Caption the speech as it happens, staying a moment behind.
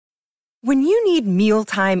When you need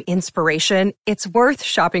mealtime inspiration, it's worth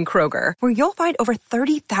shopping Kroger, where you'll find over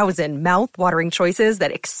 30,000 mouth-watering choices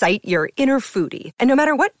that excite your inner foodie. And no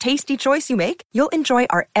matter what tasty choice you make, you'll enjoy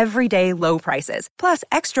our everyday low prices, plus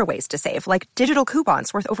extra ways to save, like digital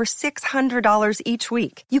coupons worth over $600 each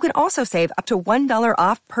week. You can also save up to $1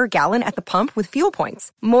 off per gallon at the pump with fuel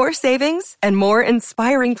points. More savings and more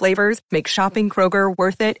inspiring flavors make shopping Kroger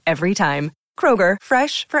worth it every time. Kroger,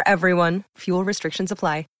 fresh for everyone. Fuel restrictions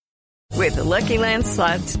apply. With the Lucky Land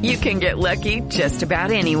Slots, you can get lucky just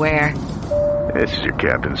about anywhere. This is your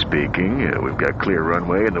captain speaking. We've got clear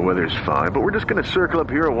runway and the weather's fine, but we're just going to circle up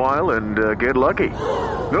here a while and get lucky.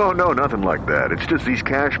 No, nothing like that. It's just these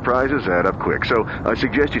cash prizes add up quick. So I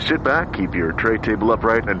suggest you sit back, keep your tray table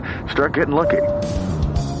upright, and start getting lucky.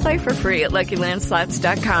 Play for free at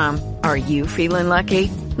LuckyLandSlots.com. Are you feeling lucky?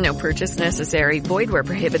 No purchase necessary. Void where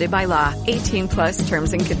prohibited by law. 18+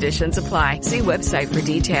 terms and conditions apply. See website for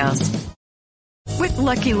details. With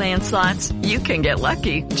Lucky Land Slots, you can get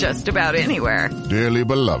lucky just about anywhere. Dearly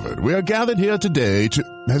beloved, we are gathered here today to...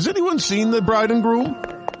 Has anyone seen the bride and groom?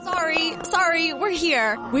 Sorry, we're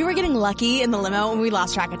here. We were getting lucky in the limo and we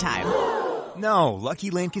lost track of time. No, Lucky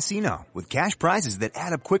Land Casino, with cash prizes that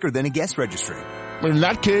add up quicker than a guest registry. In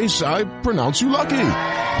that case, I pronounce you lucky.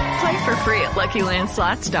 Play for free at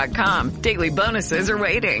LuckyLandSlots.com. Daily bonuses are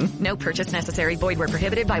waiting. No purchase necessary. Void where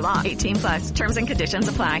prohibited by law. 18+. Terms and conditions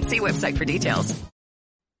apply. See website for details.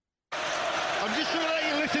 I'm just going to let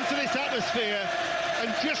you listen to this atmosphere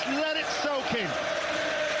and just let it soak in.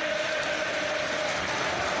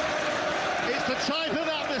 It's the type of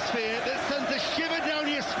atmosphere that sends a shiver down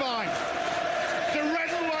your spine. The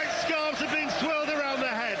red and white scarves are being swirled around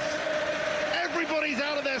their heads. Everybody's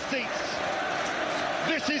out of their seats.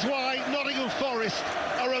 This is why Nottingham Forest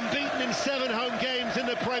are unbeaten in 7 home games in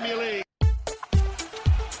the Premier League.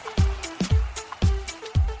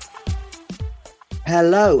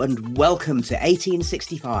 Hello and welcome to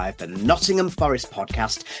 1865, the Nottingham Forest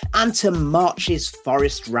podcast, and to March's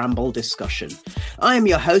Forest Ramble discussion. I am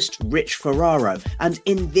your host, Rich Ferraro, and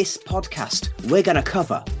in this podcast, we're going to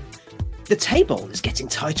cover: the table is getting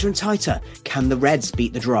tighter and tighter. Can the Reds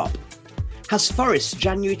beat the drop? Has Forest's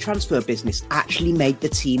January transfer business actually made the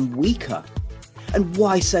team weaker? And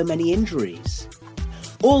why so many injuries?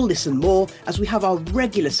 All this and more as we have our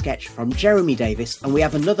regular sketch from Jeremy Davis and we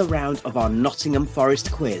have another round of our Nottingham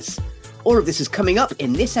Forest quiz. All of this is coming up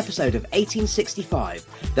in this episode of 1865,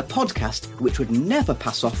 the podcast which would never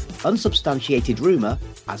pass off unsubstantiated rumour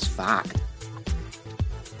as fact.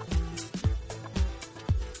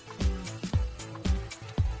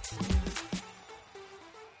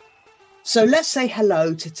 So let's say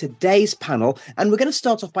hello to today's panel, and we're going to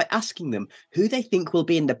start off by asking them who they think will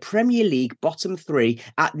be in the Premier League bottom 3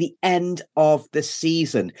 at the end of the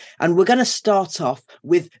season. And we're going to start off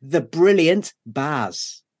with the brilliant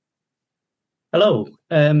Baz. Hello.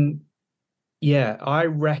 Yeah, I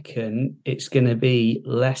reckon it's going to be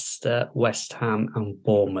Leicester, West Ham and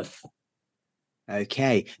Bournemouth.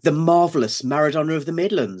 Okay, the marvellous Maradona of the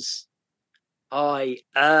Midlands. I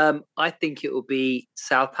think it will be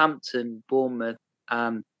Southampton, Bournemouth,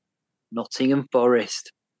 and Nottingham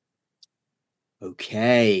Forest.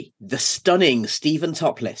 Okay, the stunning Stephen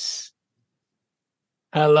Topless.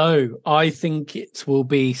 Hello, I think it will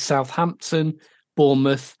be Southampton,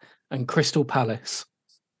 Bournemouth, and Crystal Palace.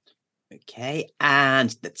 Okay,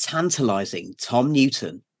 and the tantalising Tom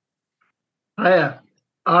Newton. Yeah,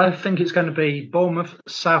 I think it's going to be Bournemouth,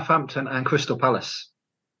 Southampton, and Crystal Palace.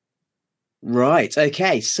 Right.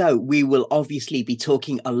 Okay. So we will obviously be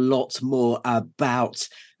talking a lot more about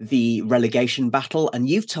the relegation battle. And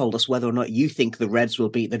you've told us whether or not you think the Reds will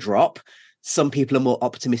beat the drop. Some people are more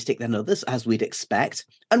optimistic than others, as we'd expect.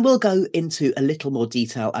 And we'll go into a little more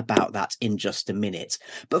detail about that in just a minute.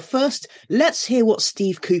 But first, let's hear what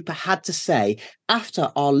Steve Cooper had to say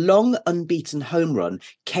after our long unbeaten home run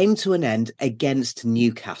came to an end against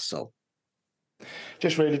Newcastle.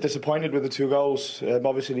 Just really disappointed with the 2 goals.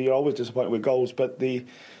 Obviously, you're always disappointed with goals, but the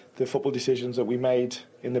football decisions that we made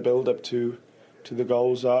in the build-up to the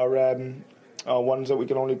goals are ones that we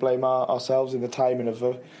can only blame ourselves in the timing of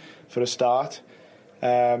for a start.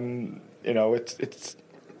 It's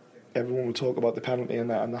everyone will talk about the penalty and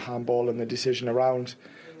the handball and the decision around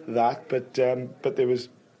that, but there was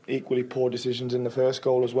equally poor decisions in the first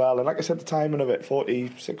goal as well. And like I said, the timing of it,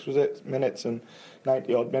 46 was it minutes and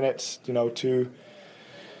 90 odd minutes, to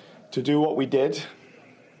do what we did,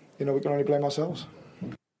 we can only blame ourselves.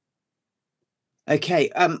 Okay,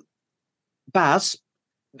 Baz,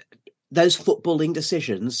 those footballing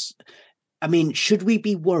decisions, I mean, should we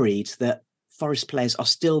be worried that Forest players are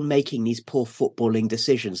still making these poor footballing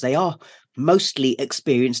decisions. They are mostly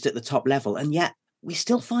experienced at the top level, and yet we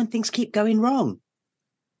still find things keep going wrong.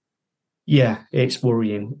 Yeah, it's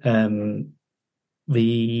worrying.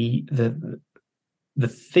 The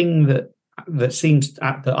thing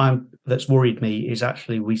that's worried me is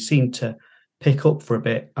actually we seem to pick up for a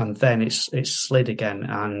bit and then it's slid again.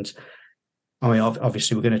 And I mean,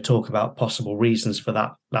 obviously we're going to talk about possible reasons for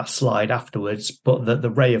that slide afterwards, but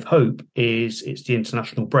the ray of hope is it's the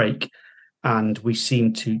international break, and we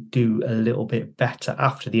seem to do a little bit better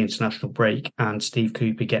after the international break, and Steve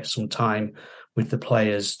Cooper gets some time with the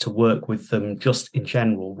players to work with them just in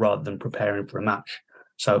general rather than preparing for a match.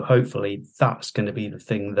 So hopefully that's going to be the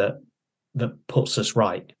thing that puts us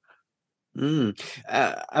right. And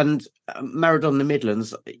Maradona the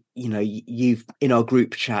Midlands, you've in our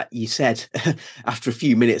group chat, you said after a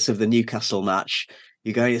few minutes of the Newcastle match,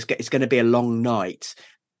 you're going, it's going to be a long night.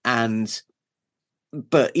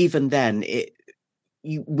 But even then,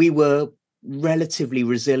 we were relatively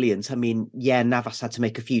resilient. I mean, yeah, Navas had to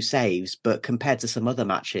make a few saves, but compared to some other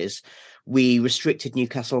matches, we restricted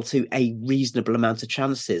Newcastle to a reasonable amount of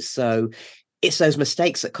chances. So it's those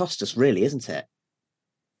mistakes that cost us, really, isn't it?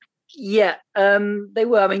 Yeah, they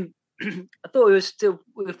were. I mean, I thought we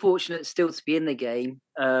were fortunate still to be in the game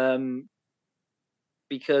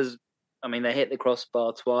because, I mean, they hit the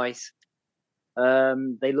crossbar twice.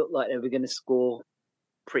 They looked like they were going to score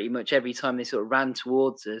pretty much every time they sort of ran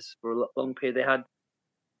towards us for a long period. They had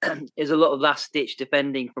there's a lot of last-ditch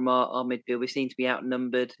defending from our midfield. We seem to be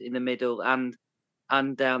outnumbered in the middle and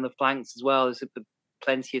down the flanks as well. There's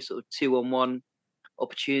plenty of sort of 2-on-1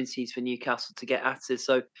 opportunities for Newcastle to get at us.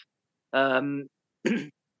 So, I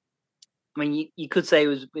mean, you could say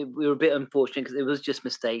we were a bit unfortunate because it was just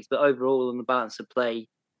mistakes, but overall, on the balance of play,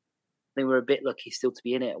 I think we're a bit lucky still to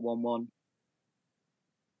be in it at 1-1.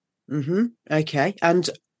 Okay, and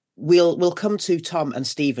we'll come to Tom and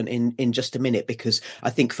Stephen in just a minute, because I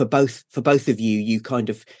think for both of you kind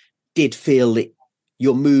of did feel that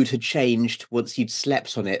your mood had changed once you'd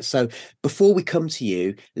slept on it. So before we come to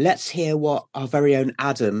you, let's hear what our very own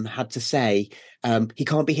Adam had to say. He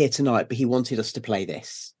can't be here tonight, but he wanted us to play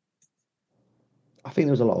this. I think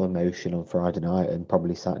there was a lot of emotion on Friday night and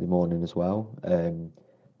probably Saturday morning as well.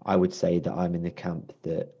 I would say that I'm in the camp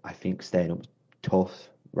that I think staying up tough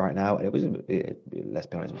right now. And let's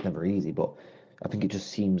be honest, it was never easy, but I think it just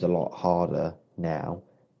seems a lot harder now.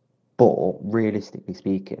 But realistically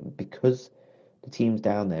speaking, because the teams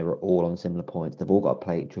down there are all on similar points, they've all got to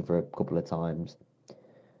play each other a couple of times.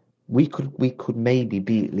 We could maybe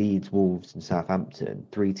beat Leeds, Wolves, and Southampton,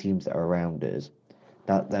 3 teams that are around us.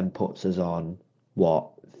 That then puts us on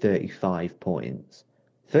 35 points.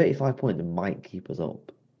 35 points might keep us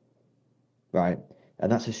up, right? And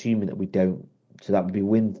that's assuming that we don't. So that would be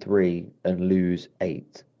win 3 and lose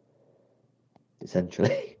 8,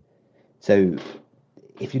 essentially. So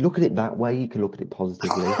if you look at it that way, you can look at it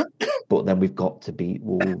positively. But then we've got to beat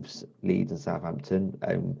Wolves, Leeds, and Southampton.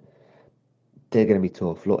 They're going to be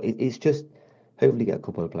tough. Look, it's just hopefully get a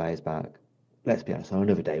couple of players back. Let's be honest, on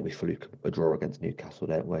another day we fluke a draw against Newcastle,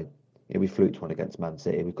 don't we? Yeah, we fluked one against Man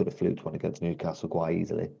City. We could have fluked one against Newcastle quite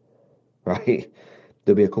easily, right?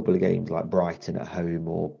 There'll be a couple of games like Brighton at home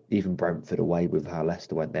or even Brentford away with how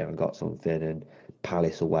Leicester went there and got something, and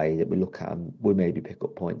Palace away that we look at and we'll maybe pick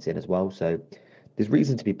up points in as well. So there's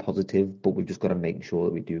reason to be positive, but we've just got to make sure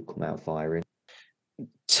that we do come out firing.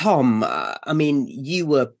 Tom, I mean, you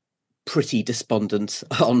were pretty despondent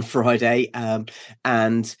on Friday,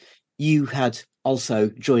 and you had also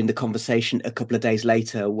joined the conversation a couple of days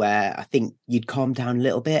later where I think you'd calmed down a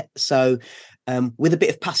little bit. So with a bit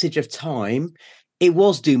of passage of time, it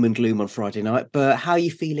was doom and gloom on Friday night, but how are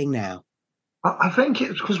you feeling now? I think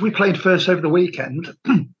it's because we played first over the weekend,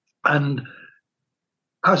 and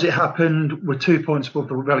as it happened, we're 2 points above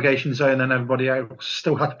the relegation zone, and everybody else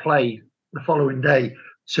still had to play the following day.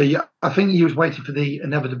 So yeah, I think he was waiting for the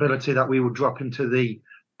inevitability that we would drop into the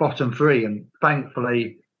bottom 3, and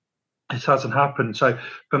thankfully it hasn't happened. So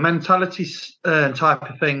for mentality type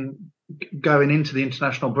of thing going into the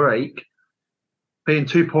international break, being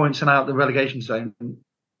 2 points and out the relegation zone,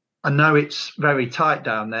 I know it's very tight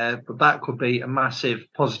down there, but that could be a massive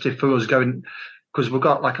positive for us going, because we've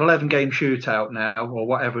got like 11 game shootout now or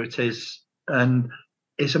whatever it is. And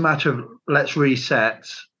it's a matter of let's reset,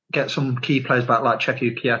 get some key players back like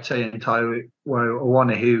Cheku Kiate and Taiwo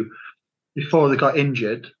Awani, who before they got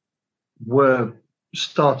injured were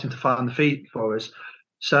starting to find the feet for us.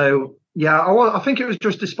 So yeah, I think it was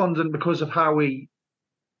just despondent because of how we've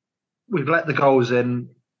let the goals in.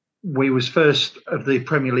 We was first of the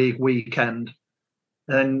Premier League weekend,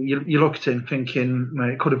 then you look at him thinking,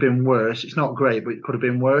 it could have been worse. It's not great, but it could have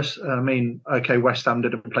been worse. I mean, okay, West Ham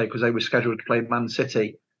didn't play because they were scheduled to play Man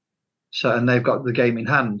City, and they've got the game in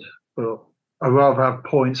hand. But I'd rather have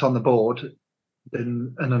points on the board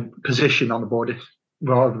and a position on the board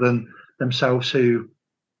rather than themselves who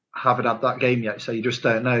haven't had that game yet. So you just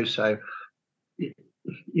don't know. So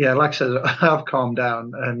yeah, like I said, I've calmed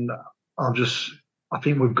down, and I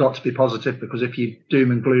think we've got to be positive, because if you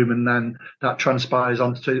doom and gloom and then that transpires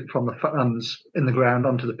from the fans in the ground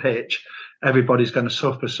onto the pitch, everybody's going to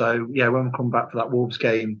suffer. So yeah, when we come back for that Wolves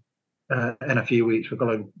game in a few weeks,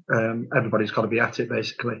 everybody's got to be at it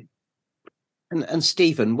basically. And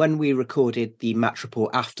Stephen, when we recorded the match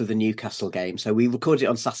report after the Newcastle game, so we recorded it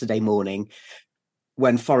on Saturday morning,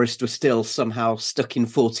 when Forest were still somehow stuck in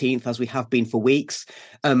 14th, as we have been for weeks.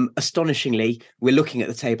 Astonishingly, we're looking at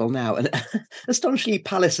the table now, and astonishingly,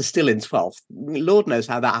 Palace are still in 12th. Lord knows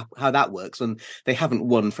how that works, and they haven't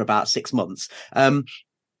won for about 6 months.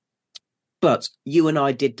 But you and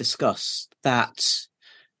I did discuss that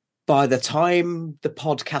by the time the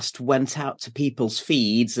podcast went out to people's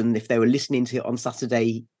feeds, and if they were listening to it on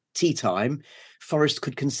Saturday tea time, Forest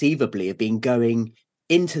could conceivably have been going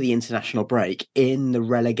into the international break in the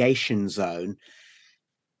relegation zone.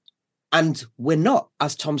 And we're not,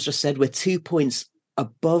 as Tom's just said, we're 2 points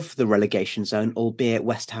above the relegation zone, albeit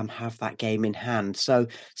West Ham have that game in hand. So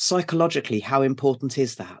psychologically, how important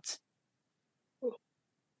is that?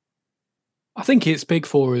 I think it's big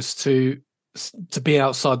for us to be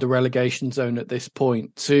outside the relegation zone at this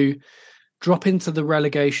point. To drop into the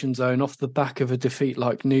relegation zone off the back of a defeat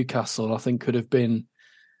like Newcastle, I think could have been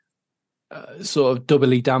sort of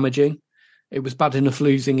doubly damaging. It was bad enough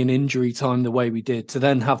losing in injury time the way we did. To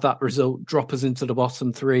then have that result drop us into the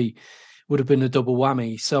bottom three would have been a double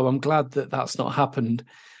whammy. So I'm glad that that's not happened.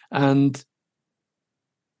 And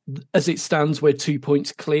as it stands, we're 2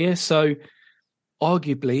 points clear. So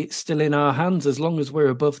arguably, it's still in our hands. As long as we're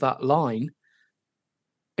above that line,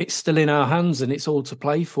 it's still in our hands and it's all to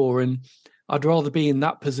play for. And I'd rather be in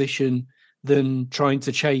that position than trying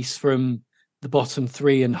to chase from the bottom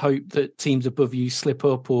three and hope that teams above you slip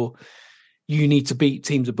up, or you need to beat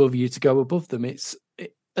teams above you to go above them.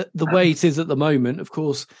 The way it is at the moment. Of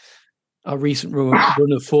course, our recent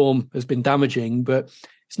run of form has been damaging, but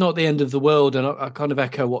it's not the end of the world. And I kind of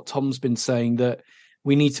echo what Tom's been saying, that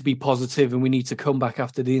we need to be positive and we need to come back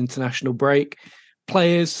after the international break.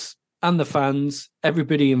 Players and the fans,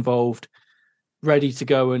 everybody involved, ready to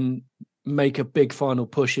go and make a big final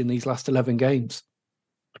push in these last 11 games.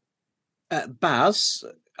 Baz,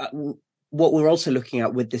 what we're also looking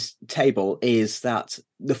at with this table is that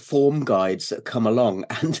the form guides that come along,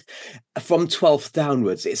 and from 12th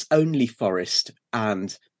downwards, it's only Forest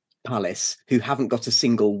and Palace who haven't got a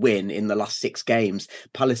single win in the last 6 games.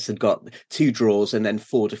 Palace had got 2 draws and then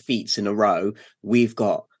 4 defeats in a row. We've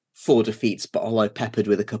got 4 defeats, but although peppered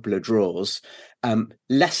with a couple of draws.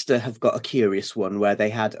 Leicester have got a curious one where they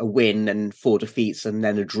had a win and 4 defeats and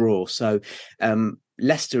then a draw. So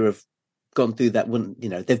Leicester have gone through that one.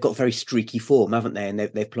 They've got very streaky form, haven't they? And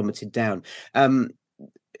they've plummeted down.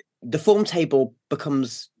 The form table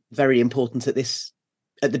becomes very important at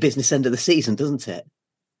the business end of the season, doesn't it?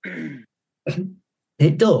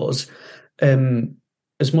 It does.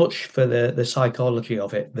 As much for the psychology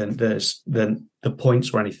of it than the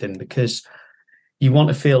points or anything, because you want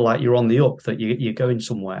to feel like you're on the up, that you're going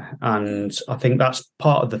somewhere. And I think that's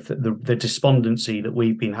part of the despondency that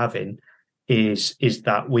we've been having is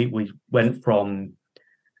that we went from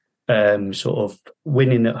sort of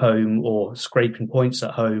winning at home or scraping points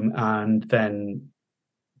at home and then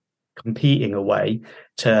competing away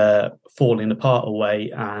to falling apart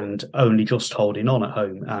away and only just holding on at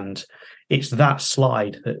home. And it's that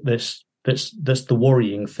slide that's the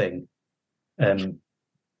worrying thing.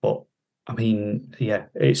 But I mean, yeah,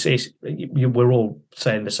 we're all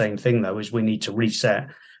saying the same thing though, is we need to reset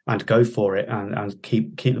and go for it and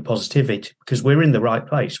keep the positivity, because we're in the right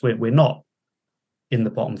place. We're not in the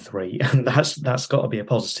bottom 3, and that's got to be a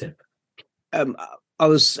positive.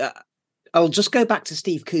 I'll just go back to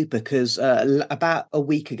Steve Cooper, because about a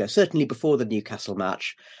week ago, certainly before the Newcastle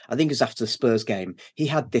match, I think it was after the Spurs game, he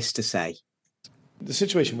had this to say. The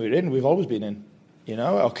situation we're in, we've always been in.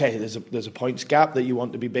 Okay, there's a points gap that you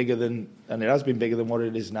want to be bigger than, and it has been bigger than what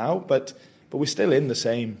it is now, but we're still in the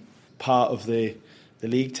same part of the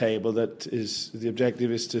league table. That is, the objective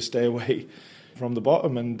is to stay away from the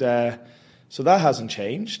bottom, and so that hasn't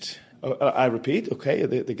changed. I repeat, okay,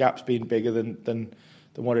 the gap's been bigger than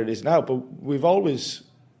what it is now, but we've always,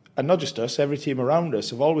 and not just us, every team around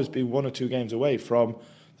us have always been 1 or 2 games away from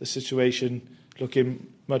the situation looking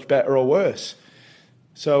much better or worse.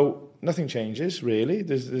 So nothing changes, really.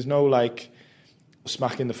 There's no, like,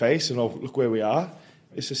 smack in the face and, oh, look where we are.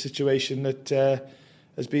 It's a situation that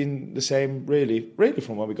has been the same, really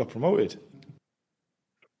from when we got promoted.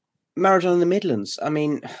 Maradona in the Midlands, I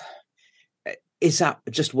mean, is that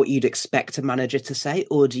just what you'd expect a manager to say?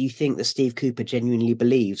 Or do you think that Steve Cooper genuinely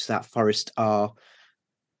believes that Forest are,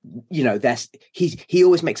 you know, he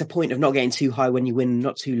always makes a point of not getting too high when you win,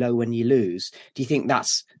 not too low when you lose. Do you think that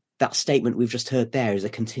statement we've just heard there is a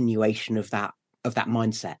continuation of that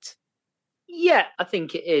mindset? Yeah, I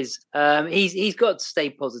think it is. He's got to stay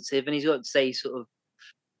positive, and he's got to stay sort of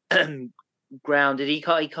grounded. He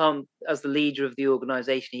can't, as the leader of the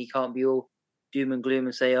organisation, he can't be all doom and gloom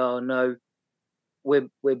and say, "Oh no, we're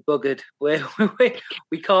buggered.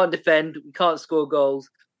 We can't defend. We can't score goals.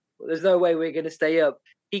 There's no way we're going to stay up."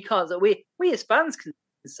 He can't. We as fans can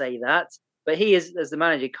say that, but he as the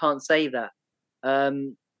manager can't say that.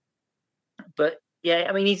 But yeah,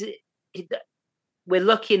 I mean, we're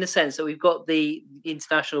lucky in the sense that we've got the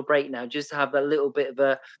international break now, just to have that little bit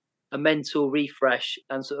of a mental refresh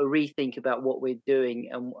and sort of rethink about what we're doing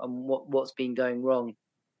and what's been going wrong,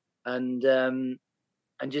 and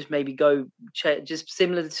just maybe go just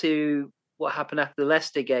similar to what happened after the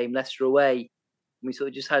Leicester game, Leicester away. We sort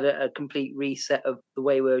of just had a complete reset of the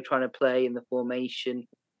way we were trying to play and the formation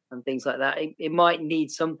and things like that. It might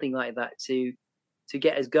need something like that to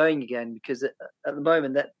get us going again, because at the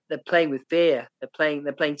moment that they're playing with fear.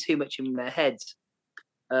 They're playing too much in their heads.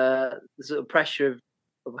 The sort of pressure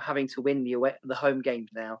of having to win the home games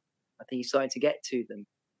now, I think, is starting to get to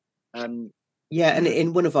them. Yeah, and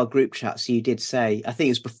in one of our group chats, you did say, I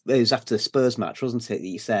think it was after the Spurs match, wasn't it, that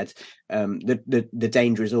you said the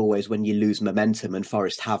danger is always when you lose momentum, and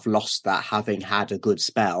Forest have lost that, having had a good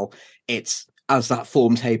spell. It's, as that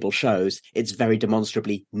form table shows, it's very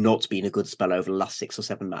demonstrably not been a good spell over the last 6 or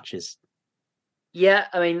 7 matches. Yeah,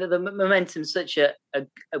 I mean, the momentum's such a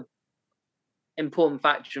important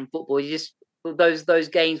factor in football. You just, those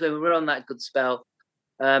games when we were on that good spell,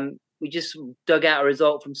 we just dug out a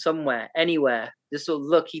result from somewhere, anywhere. Just sort of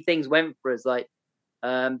lucky things went for us. Like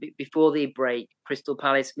before the break, Crystal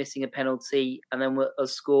Palace missing a penalty, and then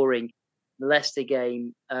us scoring. The Leicester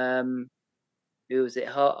game, who was it?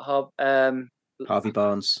 Harvey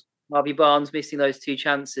Barnes. Harvey Barnes missing those 2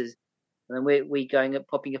 chances, and then we going up,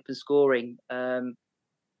 popping up and scoring.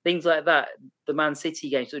 Things like that. The Man City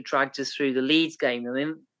game sort of dragged us through. The Leeds game, I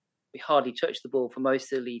mean, we hardly touched the ball for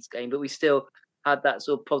most of the Leeds game, but we still had that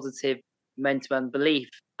sort of positive momentum and belief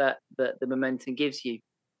that the momentum gives you.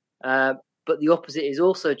 But the opposite is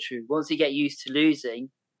also true. Once you get used to losing,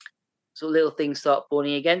 sort of little things start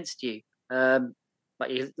falling against you. Like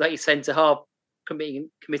your centre half committing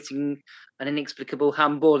an inexplicable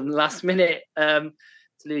handball in the last minute to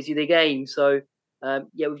lose you the game. So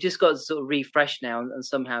yeah, we've just got to sort of refresh now and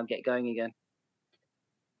somehow get going again.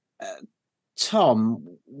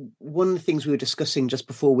 Tom, one of the things we were discussing just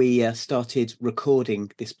before we started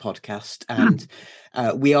recording this podcast, and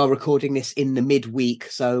we are recording this in the midweek,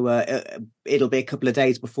 so it'll be a couple of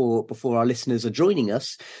days before our listeners are joining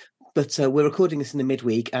us. But we're recording this in the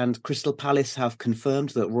midweek, and Crystal Palace have confirmed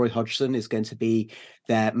that Roy Hodgson is going to be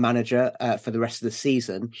their manager for the rest of the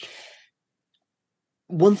season.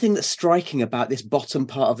 One thing that's striking about this bottom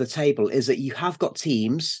part of the table is that you have got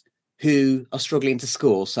teams who are struggling to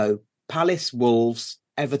score. So Palace, Wolves,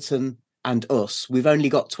 Everton and us, we've only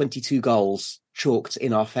got 22 goals chalked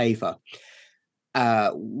in our favour.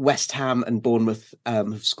 West Ham and Bournemouth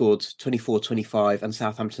have scored 24, 25 and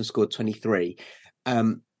Southampton scored 23.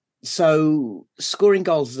 So scoring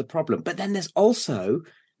goals is a problem. But then there's also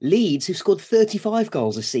Leeds, who scored 35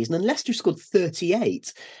 goals this season, and Leicester scored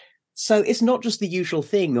 38. So it's not just the usual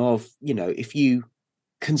thing of, you know, if you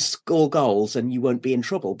can score goals and you won't be in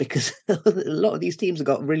trouble, because a lot of these teams have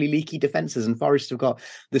got really leaky defences, and Forest have got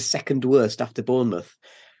the second worst after Bournemouth.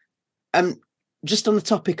 Just on the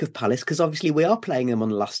topic of Palace, because obviously we are playing them on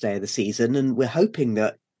the last day of the season and we're hoping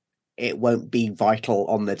that it won't be vital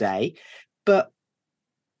on the day. But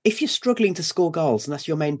if you're struggling to score goals and that's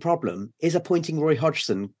your main problem, is appointing Roy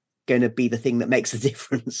Hodgson going to be the thing that makes a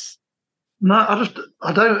difference? No,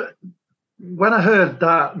 I don't. When I heard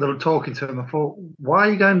that they were talking to him, I thought, why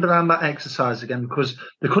are you going down that exercise again? Because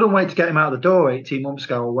they couldn't wait to get him out of the door 18 months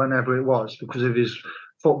ago or whenever it was, because of his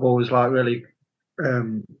football was like really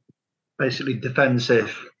basically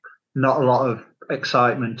defensive, not a lot of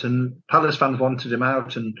excitement. And Palace fans wanted him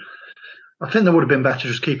out, and I think they would have been better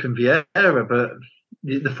just keeping Vieira, but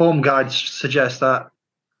the form guides suggest that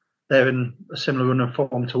they're in a similar run of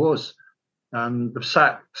form to us. And they've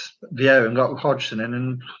sacked Vieira and got Hodgson in,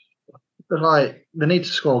 and they need to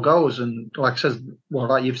score goals, and like I said, well,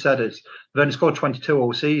 like you've said, they've only scored 22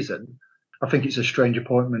 all season. I think it's a strange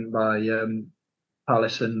appointment by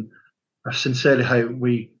Palace, and I sincerely hope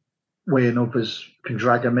we and others can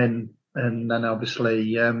drag them in, and then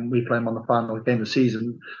obviously we play them on the final game of the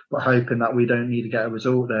season. But hoping that we don't need to get a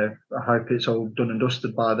result there. I hope it's all done and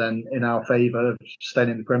dusted by then in our favour, staying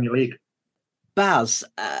in the Premier League. Baz,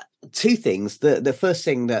 two things. The first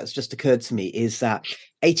thing that's just occurred to me is that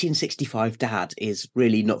 1865 Dad is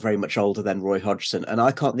really not very much older than Roy Hodgson, and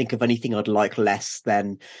I can't think of anything I'd like less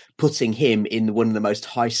than putting him in one of the most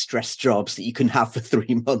high-stress jobs that you can have for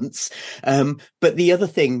 3 months. But the other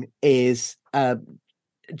thing is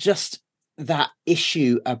just that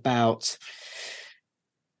issue about,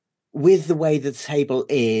 with the way the table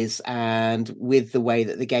is and with the way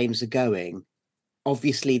that the games are going,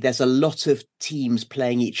 obviously there's a lot of teams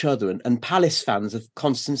playing each other, and Palace fans have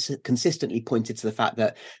consistently pointed to the fact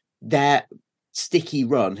that their sticky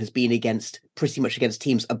run has been pretty much against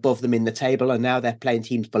teams above them in the table, and now they're playing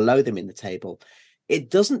teams below them in the table.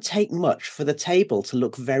 It doesn't take much for the table to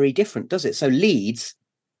look very different, does it? So Leeds,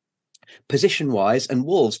 position-wise, and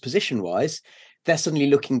Wolves, position-wise, they're suddenly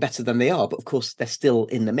looking better than they are, but of course they're still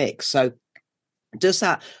in the mix. So does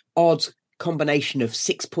that odd combination of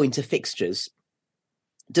 6-pointer fixtures,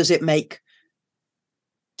 does it mean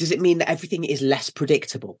that everything is less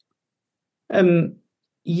predictable?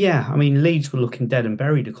 Yeah, I mean, Leeds were looking dead and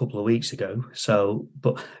buried a couple of weeks ago. So,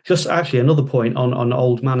 but just actually another point on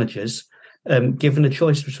old managers. Given a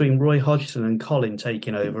choice between Roy Hodgson and Colin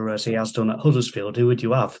taking over as he has done at Huddersfield, who would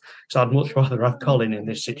you have? So I'd much rather have Colin in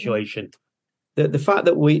this situation. The fact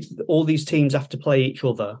that all these teams have to play each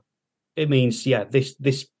other, it means, yeah,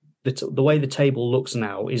 the way the table looks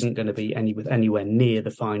now isn't going to be anywhere near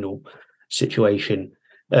the final situation.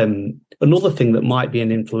 Another thing that might be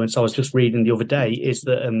an influence, I was just reading the other day, is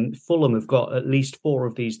that Fulham have got at least 4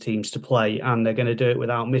 of these teams to play, and they're going to do it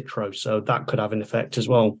without Mitro, so that could have an effect as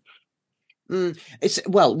well. We're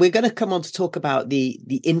going to come on to talk about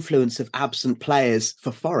the influence of absent players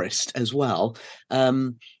for Forest as well.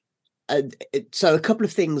 So a couple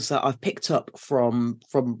of things that I've picked up from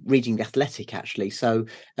reading The Athletic, actually. So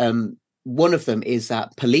one of them is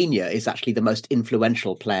that Palhinha is actually the most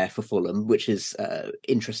influential player for Fulham, which is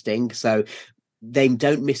interesting. So they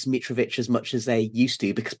don't miss Mitrovic as much as they used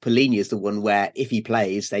to, because Palhinha is the one where if he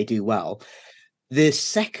plays, they do well. The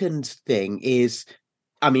second thing is,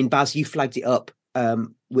 I mean, Baz, you flagged it up,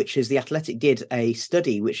 which is The Athletic did a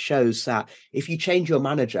study which shows that if you change your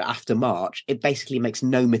manager after March, it basically makes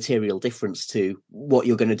no material difference to what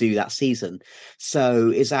you're going to do that season. So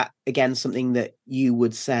is that, again, something that you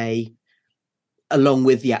would say, along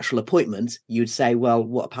with the actual appointment, you would say, well,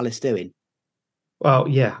 what are Palace doing? Well,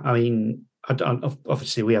 yeah, I mean,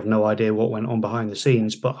 obviously we have no idea what went on behind the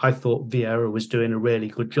scenes, but I thought Vieira was doing a really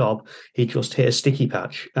good job. He just hit a sticky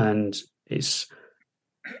patch, and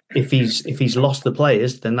if he's lost the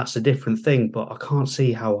players, then that's a different thing. But I can't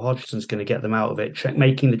see how Hodgson's going to get them out of it.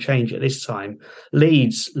 Making the change at this time,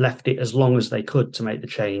 Leeds left it as long as they could to make the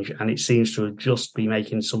change, and it seems to just be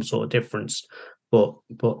making some sort of difference. But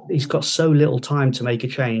he's got so little time to make a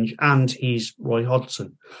change, and he's Roy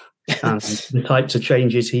Hodgson, and the types of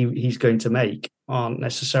changes he's going to make aren't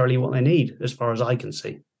necessarily what they need, as far as I can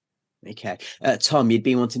see. Okay, Tom, you'd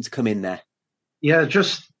been wanting to come in there. Yeah,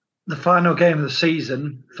 just the final game of the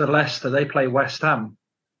season for Leicester, they play West Ham.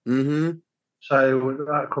 Mm-hmm. So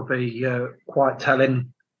that could be quite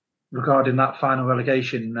telling regarding that final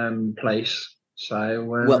relegation place. So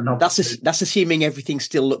well, that's assuming everything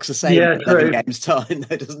still looks the same in 11 games' time,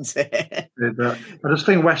 though, doesn't it? But I just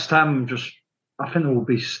think West Ham I think will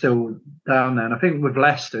be still down there. And I think with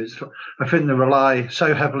Leicester, I think they rely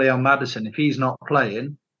so heavily on Maddison. If he's not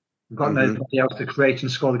playing, we've got nobody else to create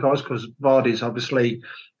and score the goals, because Vardy's obviously,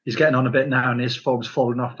 he's getting on a bit now, and his form's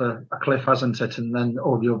fallen off a cliff, hasn't it? And then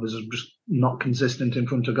all the others are just not consistent in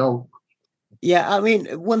front of goal. Yeah, I mean,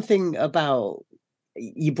 one thing about,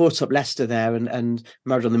 you brought up Leicester there and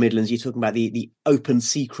Marriage on the Midlands, you're talking about the open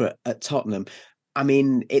secret at Tottenham. I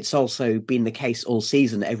mean, it's also been the case all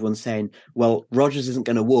season. Everyone's saying, well, Rodgers isn't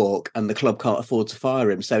going to walk and the club can't afford to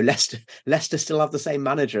fire him. So Leicester still have the same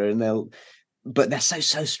manager, but they're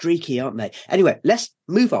so streaky, aren't they? Anyway, let's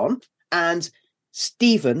move on. And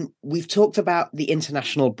Stephen, we've talked about the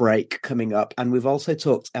international break coming up, and we've also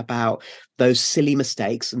talked about those silly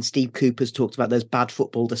mistakes, and Steve Cooper's talked about those bad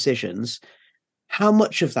football decisions. How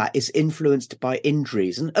much of that is influenced by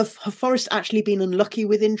injuries? And have Forest actually been unlucky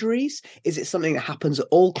with injuries? Is it something that happens at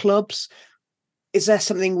all clubs? Is there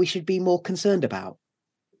something we should be more concerned about?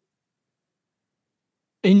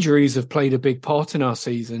 Injuries have played a big part in our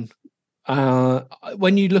season.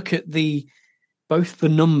 When you look at both the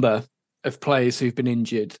number of players who've been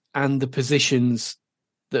injured and the positions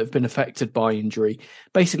that have been affected by injury,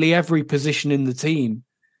 basically every position in the team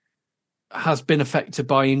has been affected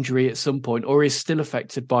by injury at some point or is still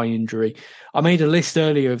affected by injury. I made a list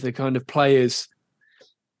earlier of the kind of players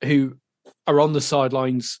who are on the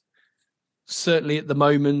sidelines, certainly at the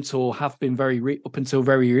moment, or have been up until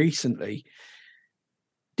very recently.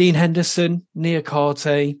 Dean Henderson,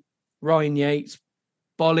 Niakate, Ryan Yates,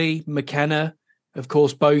 Bolly, McKenna, of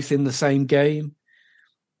course, both in the same game.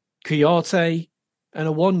 Kouyaté and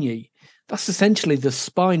Awoniyi. That's essentially the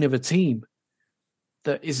spine of a team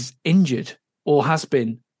that is injured or has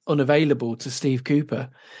been unavailable to Steve Cooper.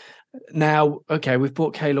 Now, okay, we've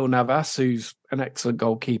brought Keylor Navas, who's an excellent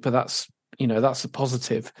goalkeeper. That's a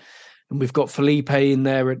positive. And we've got Felipe in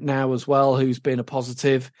there now as well, who's been a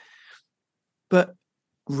positive. But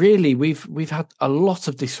really, we've had a lot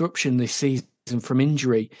of disruption this season from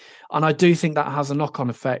injury. And I do think that has a knock-on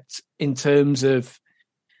effect in terms of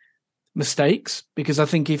mistakes, because I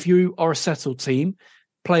think if you are a settled team,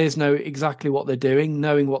 players know exactly what they're doing,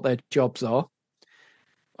 knowing what their jobs are.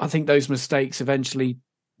 I think those mistakes eventually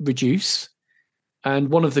reduce. And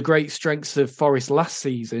one of the great strengths of Forest last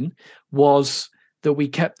season was that we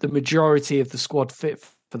kept the majority of the squad fit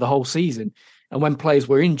for the whole season. And when players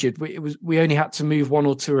were injured, we only had to move one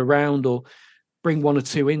or two around or bring one or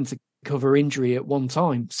two in to cover injury at one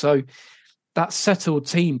time. So that settled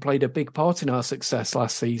team played a big part in our success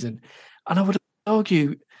last season. And I would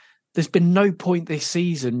argue there's been no point this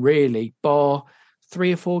season, really, bar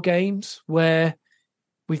 3 or 4 games, where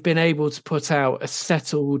we've been able to put out a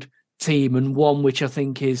settled team, and one which I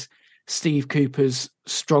think is Steve Cooper's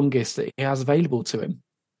strongest that he has available to him.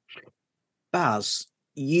 Baz,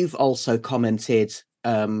 you've also commented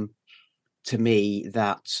to me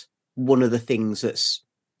that one of the things that's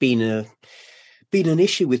been an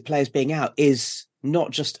issue with players being out is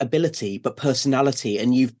not just ability, but personality.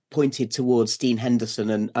 And you've pointed towards Dean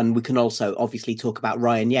Henderson, and we can also obviously talk about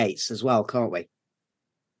Ryan Yates as well, can't we?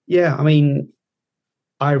 Yeah, I mean,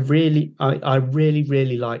 I really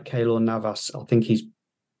like Keylor Navas. I think he's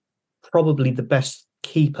probably the best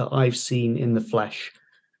keeper I've seen in the flesh.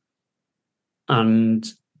 And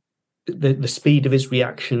the speed of his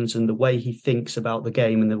reactions and the way he thinks about the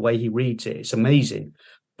game and the way he reads it, it's amazing.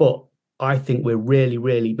 But I think we're really,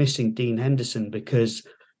 really missing Dean Henderson, because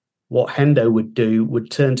what Hendo would do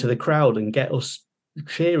would turn to the crowd and get us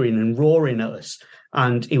cheering and roaring at us.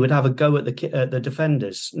 And he would have a go at the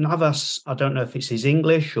defenders. Navas, I don't know if it's his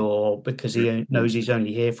English or because he knows he's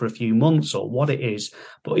only here for a few months or what it is,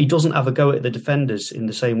 but he doesn't have a go at the defenders in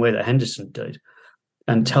the same way that Henderson did,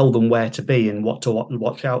 and tell them where to be and what to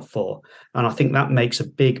watch out for. And I think that makes a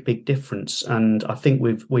big, big difference. And I think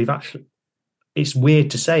we've actually, it's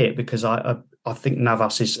weird to say it because I think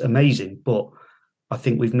Navas is amazing, but I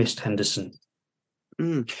think we've missed Henderson.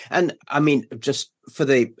 And I mean, just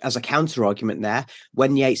as a counter argument there,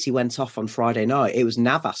 when Yatesy went off on Friday night, it was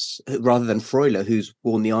Navas rather than Freuler who's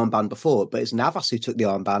worn the armband before, but it's Navas who took the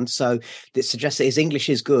armband. So it suggests that his English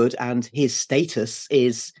is good and his status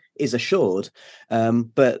is assured.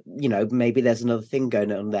 But, maybe there's another thing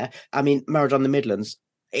going on there. I mean, Maradona Midlands,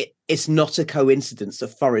 it's not a coincidence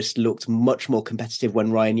that Forest looked much more competitive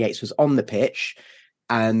when Ryan Yates was on the pitch.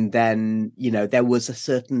 And then, there was a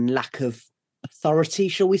certain lack of authority,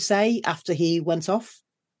 shall we say, after he went off?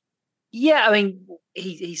 Yeah, I mean,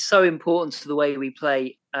 he's so important to the way we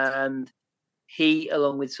play, and he,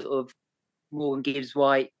 along with sort of Morgan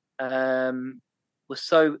Gibbs-White, was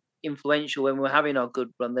so influential when we were having our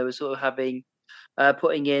good run. They were sort of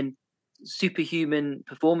putting in superhuman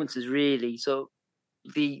performances, really. So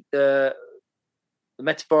the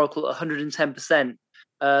metaphorical 110%,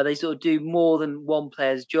 they sort of do more than one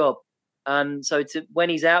player's job. And so when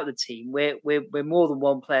he's out of the team, we're more than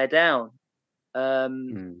one player down.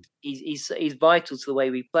 He's vital to the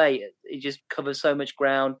way we play. He just covers so much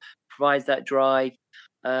ground, provides that drive,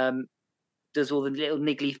 does all the little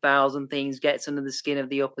niggly fouls and things, gets under the skin of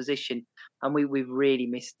the opposition, and we've really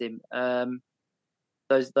missed him.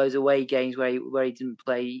 Those away games where he didn't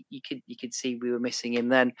play, you could see we were missing him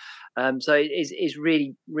then. So it's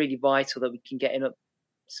really, really vital that we can get him up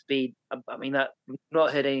speed. I mean, that we've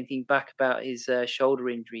not heard anything back about his shoulder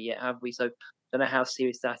injury yet, have we? So I don't know how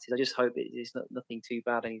serious that is. I just hope it's nothing too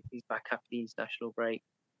bad and he's back after the international break.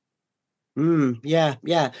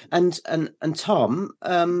 Yeah. And Tom,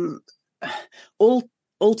 all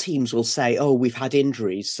teams will say, "Oh, we've had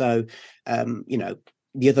injuries." So,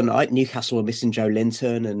 the other night Newcastle were missing Joe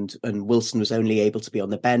Linton, and Wilson was only able to be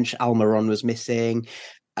on the bench. Almiron was missing.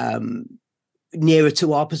 nearer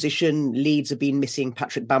to our position, Leeds have been missing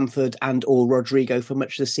Patrick Bamford and or Rodrigo for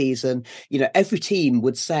much of the season. Every team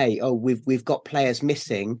would say, "Oh, we've got players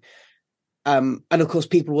missing." And of course,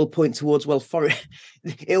 people will point towards, well, Forest.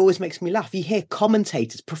 It always makes me laugh. You hear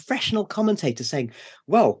commentators, professional commentators saying,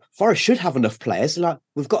 well, Forest should have enough players. Like,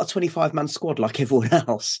 we've got a 25-man squad like everyone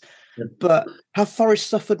else. Yeah. But have Forest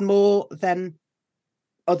suffered more than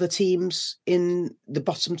other teams in the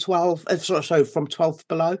bottom 12? So from 12th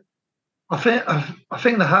below? I think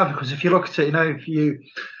they have, because if you look at it, if you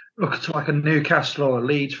look at like a Newcastle or a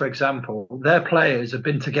Leeds, for example, their players have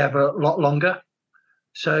been together a lot longer.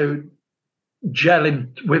 So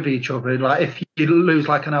gelling with each other, like if you lose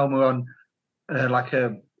like an Almiron, like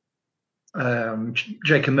a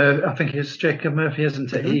Jacob Murphy, I think it's Jacob Murphy,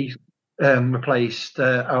 isn't it? Mm-hmm. He replaced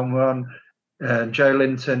Almiron. Joe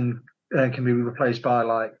Linton can be replaced by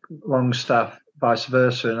like Longstaff, vice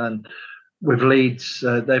versa, and with Leeds,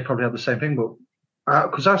 they probably have the same thing. But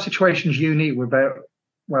because our situation's unique,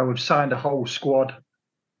 where we've signed a whole squad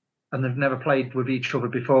and they've never played with each other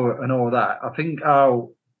before and all that, I think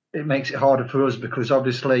it makes it harder for us, because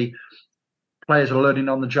obviously players are learning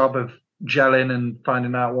on the job of gelling and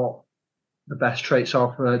finding out what the best traits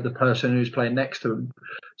are for the person who's playing next to them.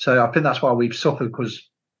 So I think that's why we've suffered, because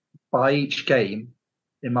by each game,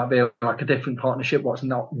 it might be like a different partnership, what's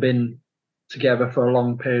not been together for a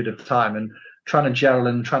long period of time, and trying to gel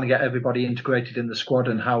and trying to get everybody integrated in the squad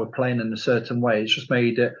and how we're playing in a certain way. It's just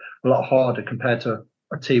made it a lot harder compared to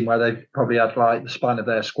a team where they've probably had like the spine of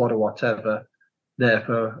their squad or whatever there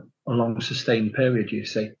for a long sustained period, you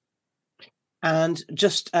see. And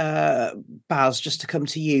just Baz, just to come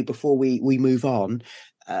to you before we move on,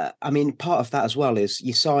 I mean, part of that as well is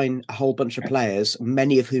you sign a whole bunch of players,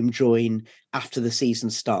 many of whom join after the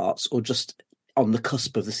season starts or just on the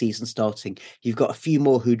cusp of the season starting. You've got a few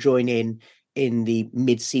more who join in the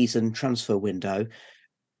mid-season transfer window.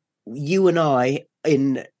 You and I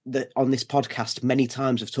on this podcast many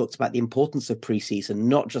times have talked about the importance of pre-season,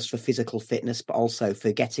 not just for physical fitness, but also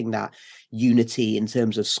for getting that unity in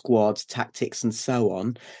terms of squad tactics and so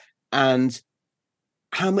on. And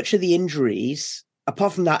how much of the injuries,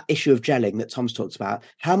 apart from that issue of gelling that Tom's talked about,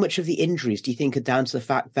 how much of the injuries do you think are down to the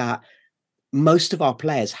fact that most of our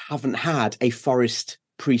players haven't had a Forest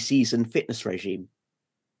pre-season fitness regime?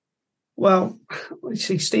 Well,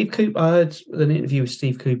 see, Steve Cooper, I heard an interview with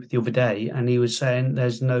Steve Cooper the other day, and he was saying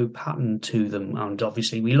there's no pattern to them. And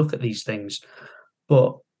obviously we look at these things,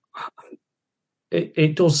 but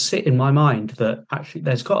it does sit in my mind that actually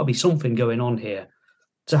there's got to be something going on here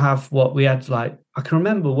to have what we had. Like, I can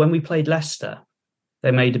remember when we played Leicester,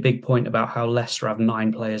 they made a big point about how Leicester have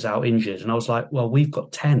 9 players out injured. And I was like, well, we've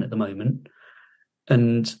got 10 at the moment.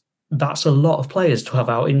 And that's a lot of players to have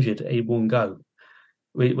out injured in one go.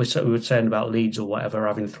 We were saying about Leeds or whatever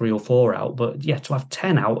having 3 or 4 out, but yeah, to have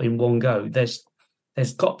 10 out in one go, there's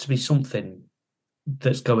got to be something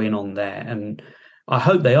that's going on there, and I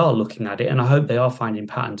hope they are looking at it, and I hope they are finding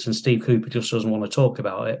patterns. And Steve Cooper just doesn't want to talk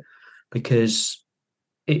about it because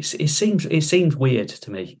it seems weird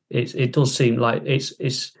to me. It does seem like is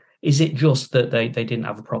it just that they didn't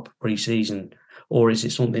have a proper pre-season, or is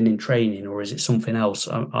it something in training, or is it something else?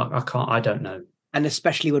 I don't know. And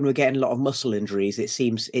especially when we're getting a lot of muscle injuries,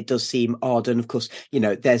 it does seem odd. And of course,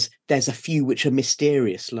 there's a few which are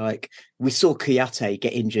mysterious. Like we saw Kouyaté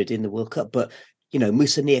get injured in the World Cup, but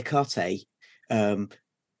Moussa Niakhaté,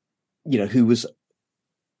 who was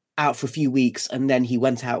out for a few weeks and then he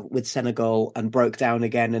went out with Senegal and broke down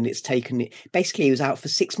again, and basically he was out for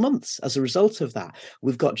 6 months as a result of that.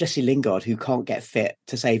 We've got Jesse Lingard who can't get fit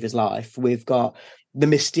to save his life. We've got the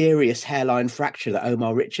mysterious hairline fracture that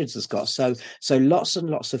Omar Richards has got. So lots and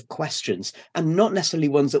lots of questions, and not necessarily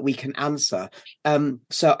ones that we can answer.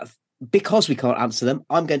 So because we can't answer them,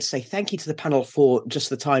 I'm going to say thank you to the panel for just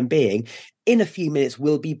the time being. In a few minutes,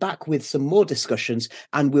 we'll be back with some more discussions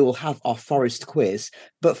and we will have our Forest quiz.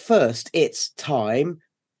 But first, it's time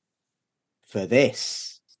for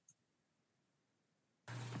this.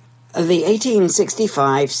 The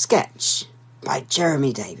 1865 Sketch by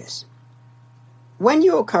Jeremy Davis. When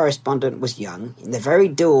your correspondent was young, in the very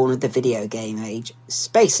dawn of the video game age,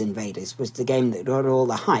 Space Invaders was the game that got all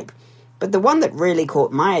the hype. But the one that really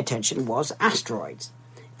caught my attention was Asteroids.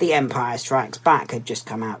 The Empire Strikes Back had just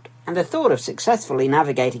come out, and the thought of successfully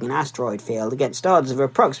navigating an asteroid field against odds of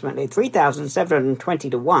approximately 3,720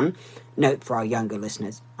 to 1, note for our younger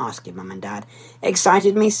listeners, ask your mum and dad,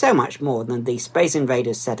 excited me so much more than the Space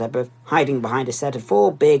Invaders setup of hiding behind a set of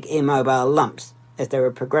 4 big immobile lumps, as they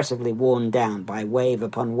were progressively worn down by wave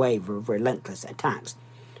upon wave of relentless attacks.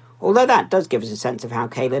 Although that does give us a sense of how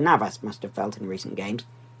Keylor Navas must have felt in recent games.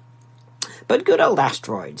 But good old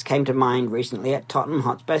asteroids came to mind recently at Tottenham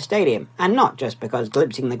Hotspur Stadium, and not just because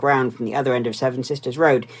glimpsing the ground from the other end of Seven Sisters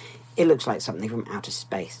Road, it looks like something from outer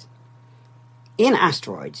space. In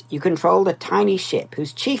Asteroids, you controlled a tiny ship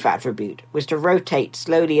whose chief attribute was to rotate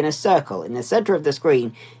slowly in a circle in the centre of the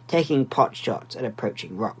screen, taking pot shots at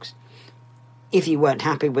approaching rocks. If you weren't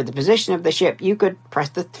happy with the position of the ship, you could press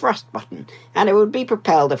the thrust button, and it would be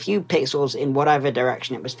propelled a few pixels in whatever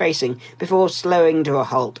direction it was facing before slowing to a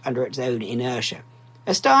halt under its own inertia.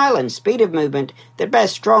 A style and speed of movement that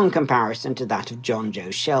bears strong comparison to that of John Joe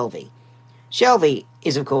Shelvey. Shelvey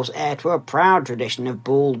is, of course, heir to a proud tradition of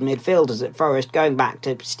bald midfielders at Forest going back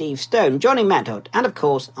to Steve Stone, Johnny Method, and, of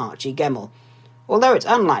course, Archie Gemmell. Although it's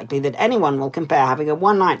unlikely that anyone will compare having a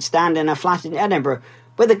one-night stand in a flat in Edinburgh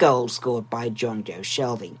with a goal scored by John Joe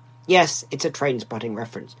Shelvey. Yes, it's a Trainspotting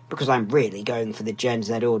reference, because I'm really going for the Gen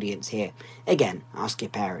Z audience here. Again, ask your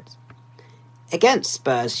parents. Against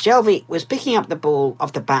Spurs, Shelvey was picking up the ball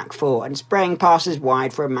off the back four and spraying passes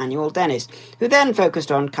wide for Emmanuel Dennis, who then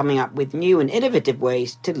focused on coming up with new and innovative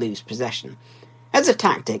ways to lose possession. As a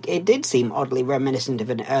tactic, it did seem oddly reminiscent of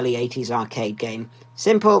an early 80s arcade game.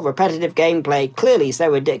 Simple, repetitive gameplay, clearly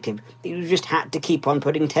so addictive that you just had to keep on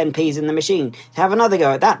putting 10p's in the machine to have another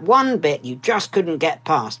go at that one bit you just couldn't get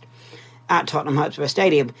past. At Tottenham Hotspur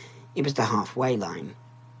Stadium, it was the halfway line.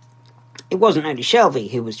 It wasn't only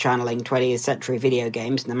Shelvey who was channeling 20th century video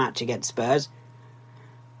games in the match against Spurs.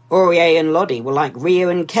 Aurier and Lodi were like Ryu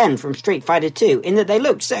and Ken from Street Fighter 2 in that they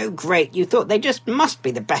looked so great you thought they just must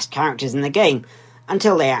be the best characters in the game,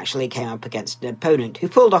 until they actually came up against an opponent who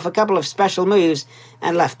pulled off a couple of special moves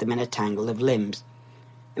and left them in a tangle of limbs.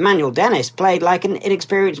 Emmanuel Dennis played like an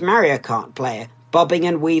inexperienced Mario Kart player, bobbing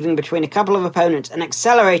and weaving between a couple of opponents and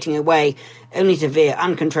accelerating away, only to veer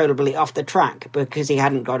uncontrollably off the track because he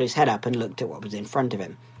hadn't got his head up and looked at what was in front of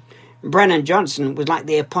him. Brennan Johnson was like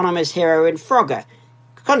the eponymous hero in Frogger,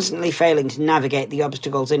 constantly failing to navigate the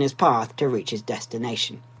obstacles in his path to reach his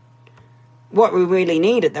destination. What we really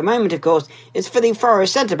need at the moment, of course, is for the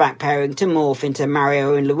Forest centre-back pairing to morph into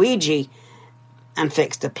Mario and Luigi and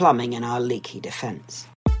fix the plumbing in our leaky defence.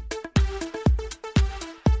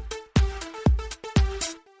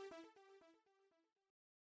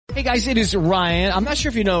 Hey guys, it is Ryan. I'm not sure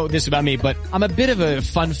if you know this about me, but I'm a bit of a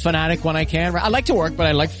fun fanatic when I can. I like to work, but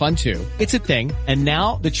I like fun too. It's a thing. And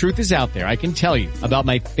now the truth is out there. I can tell you about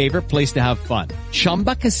my favorite place to have fun.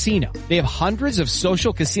 Chumba Casino. They have hundreds of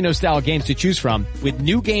social casino style games to choose from with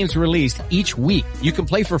new games released each week. You can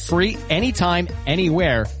play for free anytime,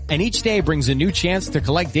 anywhere. And each day brings a new chance to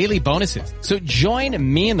collect daily bonuses. So join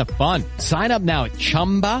me in the fun. Sign up now at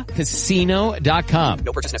ChumbaCasino.com.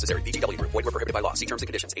 No purchase necessary. VGW Group. Void where prohibited by law. See terms and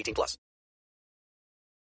conditions. 18+.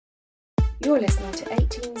 You're listening to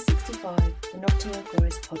 1865, the Nottingham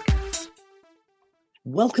Forest podcast.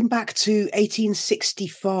 Welcome back to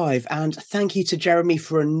 1865, and thank you to Jeremy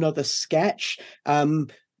for another sketch.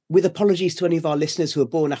 With apologies to any of our listeners who were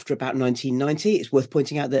born after about 1990, it's worth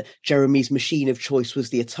pointing out that Jeremy's machine of choice was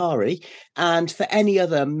the Atari. And for any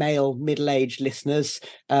other male middle-aged listeners,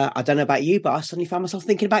 I don't know about you, but I suddenly found myself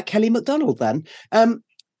thinking about Kelly MacDonald then.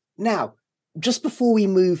 Now, just before we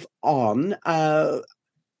move on,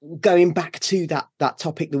 going back to that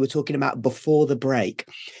topic that we were talking about before the break,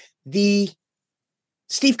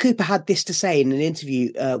 Steve Cooper had this to say in an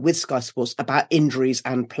interview with Sky Sports about injuries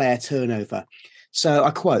and player turnover. So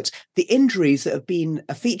I quote, "The injuries that have been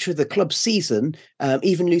a feature of the club's season,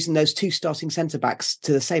 even losing those two starting centre-backs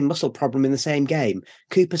to the same muscle problem in the same game."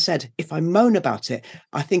 Cooper said, "If I moan about it,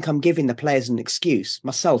 I think I'm giving the players an excuse,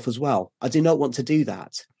 myself as well. I do not want to do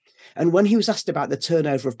that." And when he was asked about the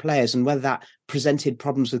turnover of players and whether that presented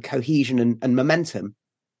problems with cohesion and momentum,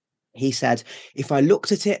 he said, "If I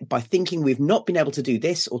looked at it by thinking we've not been able to do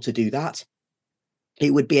this or to do that,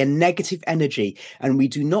 it would be a negative energy, and we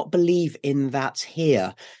do not believe in that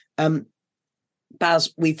here."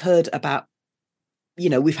 Baz, we've heard about,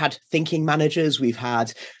 we've had thinking managers, we've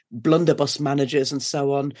had blunderbuss managers and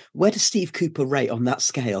so on. Where does Steve Cooper rate on that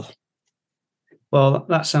scale? Well,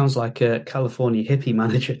 that sounds like a California hippie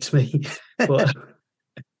manager to me. But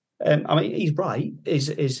I mean, he's right.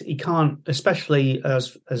 Is he can't, especially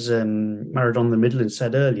as Maradona the Midland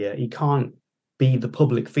said earlier, he can't be the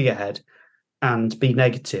public figurehead and be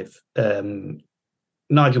negative.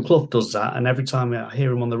 Nigel Clough does that, and every time I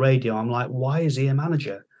hear him on the radio, I'm like, why is he a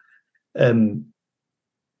manager?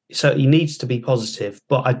 So he needs to be positive,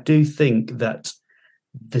 but I do think that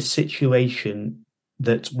the situation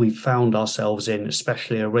that we've found ourselves in,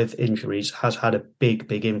 especially with injuries, has had a big,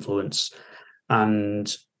 big influence.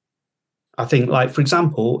 And I think, like, for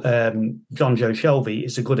example, John Joe Shelvey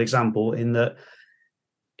is a good example in that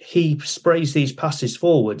he sprays these passes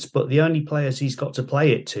forwards, but the only players he's got to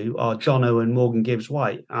play it to are Jono and Morgan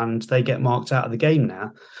Gibbs-White, and they get marked out of the game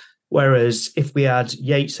now. Whereas if we had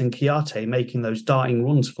Yates and Kiarte making those darting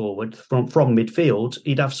runs forward from midfield,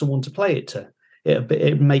 he'd have someone to play it to.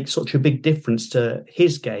 It makes such a big difference to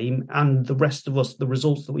his game and the rest of us, the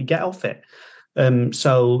results that we get off it.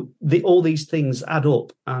 So all these things add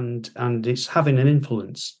up, and it's having an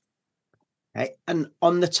influence. Okay. And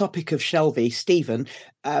on the topic of Shelvey, Stephen,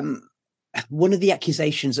 one of the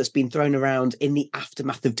accusations that's been thrown around in the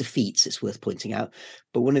aftermath of defeats, it's worth pointing out,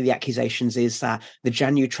 but one of the accusations is that the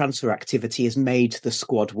January transfer activity has made the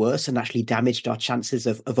squad worse and actually damaged our chances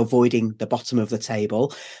of avoiding the bottom of the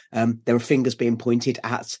table. There are fingers being pointed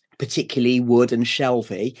at particularly Wood and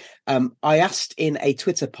Shelvey. I asked in a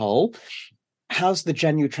Twitter poll, has the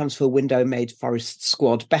January transfer window made Forest's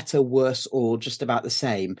squad better, worse, or just about the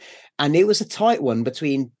same? And it was a tight one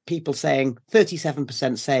between people saying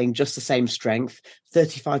 37% saying just the same strength,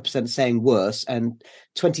 35% saying worse, and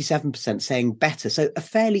 27% saying better. So a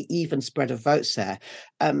fairly even spread of votes there.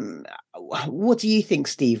 What do you think,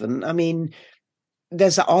 Stephen? I mean,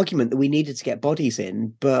 there's that argument that we needed to get bodies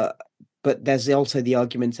in, but there's also the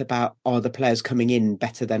argument about, are the players coming in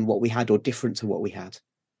better than what we had or different to what we had?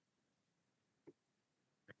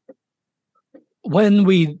 When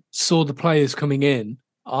we saw the players coming in,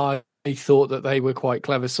 I thought that they were quite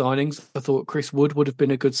clever signings. I thought Chris Wood would have been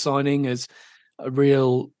a good signing as a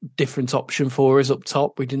real different option for us up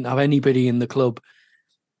top. We didn't have anybody in the club,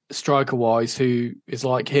 striker-wise, who is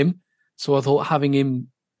like him. So I thought having him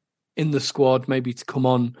in the squad, maybe to come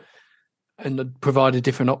on and provide a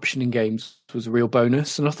different option in games, was a real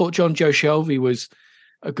bonus. And I thought John Joe Shelvey was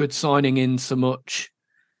a good signing in so much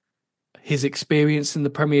his experience in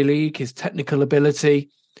the Premier League, his technical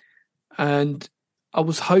ability. And I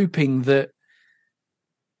was hoping that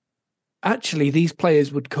actually these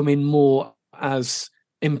players would come in more as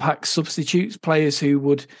impact substitutes, players who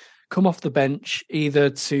would come off the bench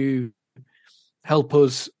either to help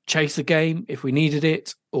us chase a game if we needed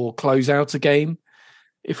it, or close out a game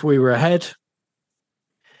if we were ahead.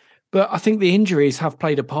 But I think the injuries have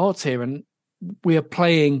played a part here, and we are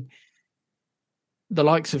playing the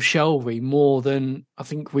likes of Shelvey more than I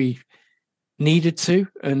think we needed to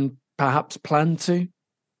and perhaps planned to.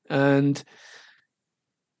 And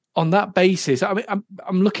on that basis, I mean,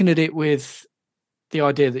 I'm looking at it with the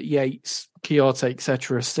idea that Yates, Kiarte,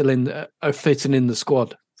 etc. are still are fitting in the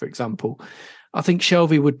squad, for example. I think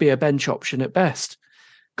Shelvey would be a bench option at best,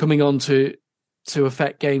 coming on to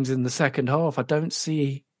affect games in the second half. I don't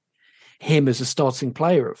see him as a starting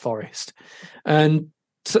player at Forest. And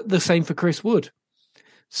the same for Chris Wood.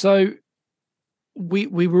 So we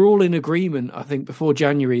were all in agreement, I think, before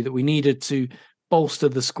January that we needed to bolster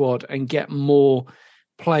the squad and get more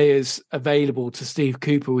players available to Steve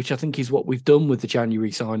Cooper, which I think is what we've done with the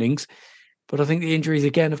January signings. But I think the injuries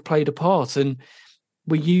again have played a part, and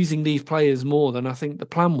we're using these players more than I think the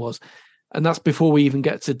plan was. And that's before we even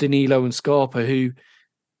get to Danilo and Scarpa, who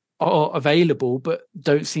are available but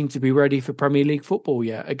don't seem to be ready for Premier League football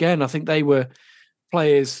yet. Again, I think they were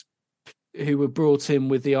players who were brought in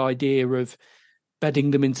with the idea of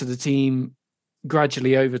bedding them into the team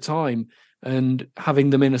gradually over time and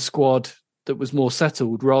having them in a squad that was more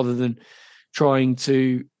settled, rather than trying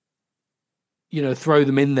to, throw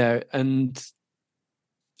them in there and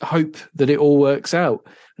hope that it all works out.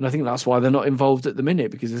 And I think that's why they're not involved at the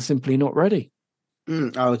minute, because they're simply not ready.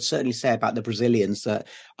 I would certainly say about the Brazilians that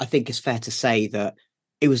I think it's fair to say that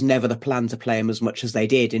it was never the plan to play them as much as they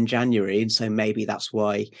did in January. And so maybe that's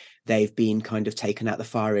why they've been kind of taken out the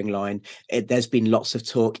firing line. There's been lots of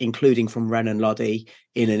talk, including from Renan Lodi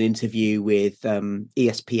in an interview with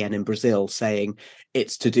ESPN in Brazil, saying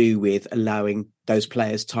it's to do with allowing those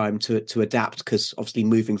players time to adapt, because obviously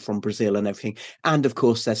moving from Brazil and everything. And of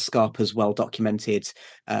course, there's Scarpa's well-documented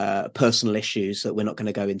personal issues that we're not going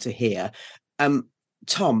to go into here.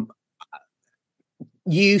 Tom,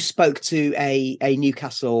 you spoke to a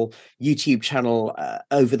Newcastle YouTube channel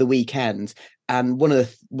over the weekend, and one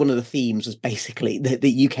of the themes was basically that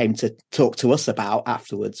you came to talk to us about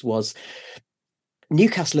afterwards was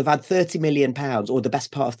Newcastle have had £30 million, or the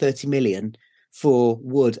best part of 30 million, for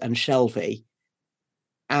Wood and Shelvey,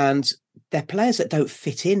 and they're players that don't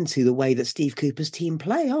fit into the way that Steve Cooper's team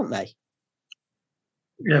play, aren't they?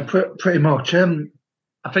 Yeah, pretty much.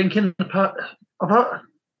 I think in the part about.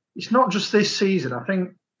 It's not just this season. I think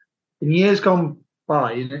in years gone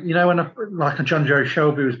by, when a John Joe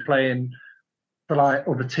Shelby was playing for like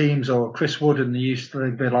other teams, or Chris Wood, and they used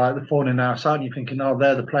to be like the phone in our side, and you're thinking, oh,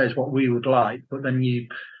 they're the players what we would like. But then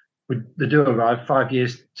they do arrive 5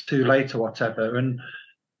 years too late or whatever. And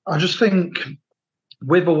I just think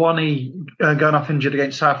with Awani going off injured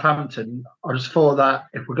against Southampton, I just thought that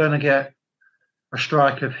if we're going to get a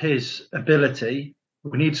striker of his ability,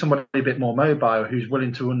 we need somebody a bit more mobile who's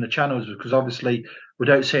willing to run the channels, because obviously we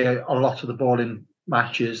don't see a lot of the ball in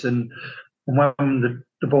matches. And when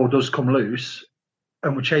the ball does come loose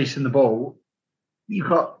and we're chasing the ball, you've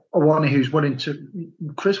got Awani who's willing to.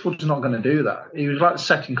 Chris Wood's not going to do that. He was like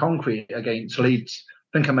second concrete against Leeds.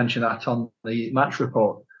 I think I mentioned that on the match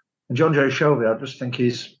report. And John Joe Shelby, I just think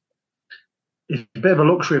he's a bit of a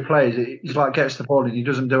luxury player. He's like gets the ball and he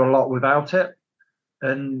doesn't do a lot without it.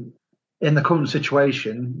 And in the current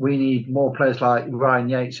situation, we need more players like Ryan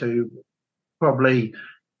Yates, who probably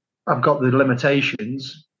have got the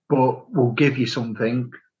limitations, but will give you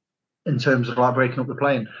something in terms of like breaking up the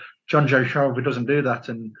play. John Joe Shelby doesn't do that.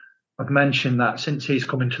 And I've mentioned that since he's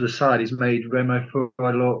come into the side, he's made Remo Froy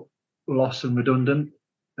look lost and redundant.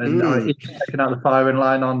 And he's taken out the firing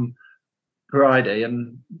line on Friday,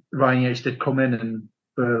 and Ryan Yates did come in, and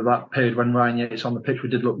for that period when Ryan Yates on the pitch, we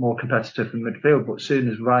did look more competitive in midfield. But as soon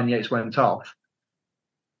as Ryan Yates went off,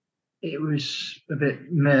 it was a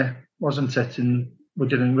bit meh, wasn't it? And we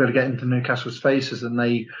didn't really get into Newcastle's faces, and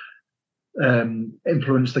they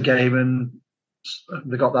influenced the game, and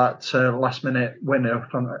they got that last-minute winner,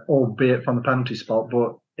 albeit from the penalty spot.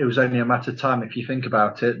 But it was only a matter of time. If you think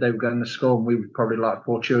about it, they were going to score, and we were probably like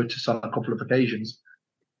fortuitous on a couple of occasions.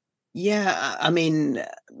 Yeah, I mean,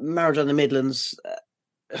 marriage on the Midlands,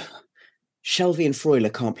 Shelvey and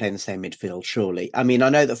Freuler can't play in the same midfield, surely. I mean, I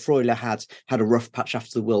know that Freuler had a rough patch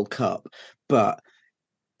after the World Cup, but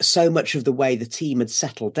so much of the way the team had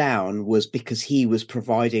settled down was because he was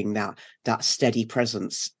providing that steady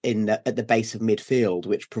presence at the base of midfield,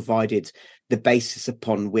 which provided the basis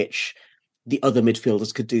upon which the other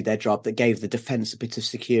midfielders could do their job, that gave the defence a bit of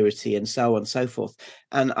security, and so on and so forth.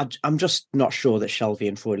 And I'm just not sure that Shelvey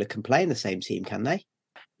and Freuler can play in the same team, can they?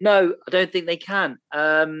 No, I don't think they can.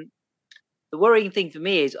 The worrying thing for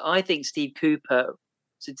me is I think Steve Cooper,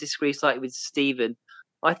 to disagree slightly with Stephen,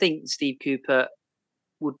 I think Steve Cooper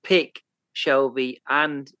would pick Shelvey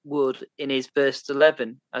and Wood in his first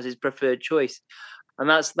 11 as his preferred choice. And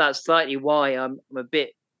that's slightly why I'm a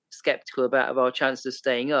bit sceptical about our chances of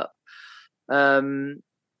staying up. For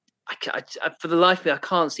the life of me, I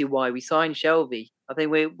can't see why we signed Shelvey. I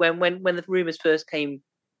think when the rumours first came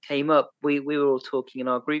up, we were all talking in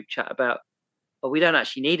our group chat about, well, we don't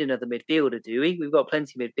actually need another midfielder, do we? We've got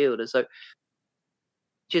plenty of midfielders. So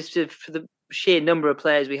just for the sheer number of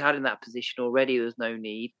players we had in that position already, there was no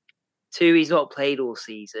need. 2, he's not played all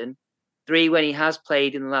season. 3, when he has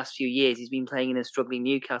played in the last few years, he's been playing in a struggling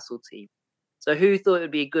Newcastle team. So who thought it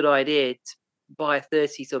would be a good idea to buy a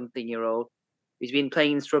 30-something-year-old who's been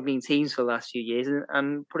playing in struggling teams for the last few years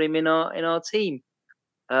and put him in our team?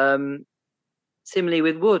 Similarly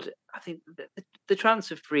with Wood, I think the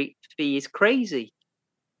transfer fee is crazy.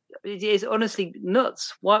 It is honestly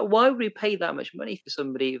nuts. Why would we pay that much money for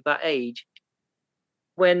somebody of that age?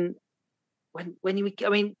 When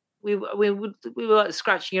we were like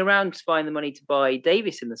scratching around to find the money to buy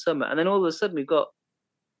Davis in the summer, and then all of a sudden we've got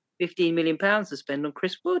 £15 million to spend on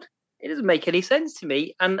Chris Wood. It doesn't make any sense to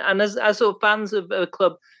me. And as sort of fans of a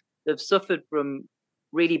club that have suffered from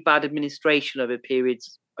really bad administration over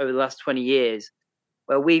periods over the last 20 years,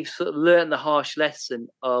 where we've sort of learned the harsh lesson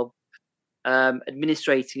of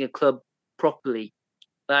administrating a club properly,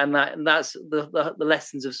 and that's the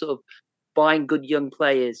lessons of sort of buying good young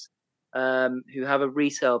players who have a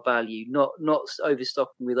resale value, not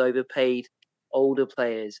overstocking with overpaid older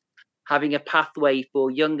players, having a pathway for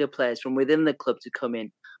younger players from within the club to come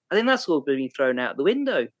in. I think that's all being thrown out the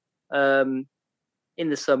window in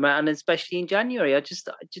the summer, and especially in January.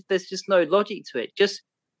 There's just no logic to it.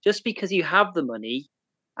 Just because you have the money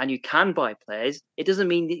and you can buy players, it doesn't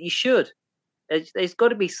mean that you should. There's got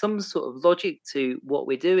to be some sort of logic to what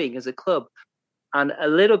we're doing as a club, and a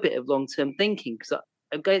little bit of long-term thinking. Because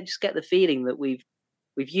I just get the feeling that we've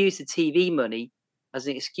used the TV money as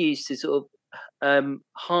an excuse to sort of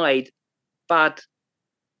hide bad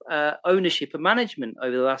ownership and management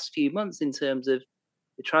over the last few months in terms of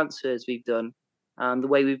the transfers we've done and the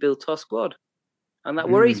way we built our squad, and that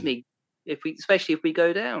worries me. Especially if we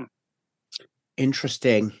go down.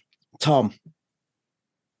 Interesting, Tom.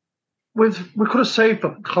 We could have saved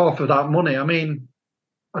half of that money. I mean,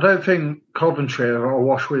 I don't think Coventry are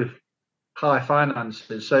awash with high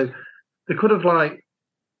finances, so they could have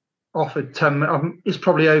offered 10. It's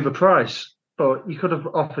probably overpriced, but you could have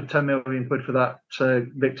offered 10 million quid for that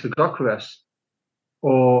Victor Gyökeres,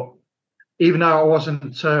 or even though I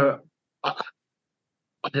wasn't, I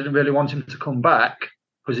didn't really want him to come back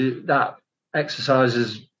because that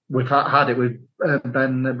exercises we've had it with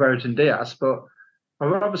Ben Brereton Diaz, but I'd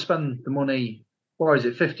rather spend the money. What is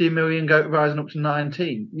it? 15 million rising up to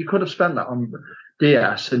 19. You could have spent that on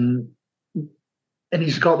Diaz, and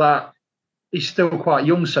he's got that. He's still quite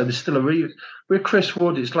young, so there's still with Chris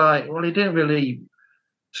Wood. It's like, well, he didn't really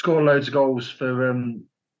score loads of goals for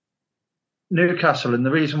Newcastle, and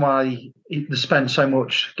the reason why they spent so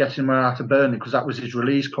much getting him out of Burnley because that was his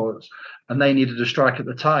release clause, and they needed a strike at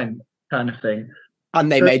the time, kind of thing. And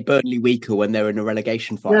they made Burnley weaker when they were in a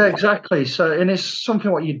relegation fight. Yeah, exactly. So, and it's something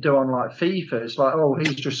what you'd do on like FIFA. It's like, oh,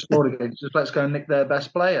 he's just scored again. Just let's go and nick their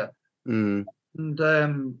best player. Mm.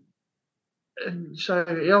 And so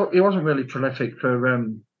he wasn't really prolific for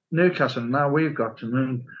Newcastle. And now we've got him.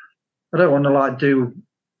 And I don't want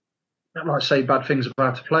to say bad things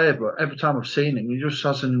about a player, but every time I've seen him, he just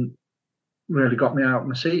hasn't really got me out of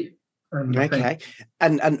my seat. Okay.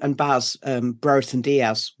 And Baz, Brereton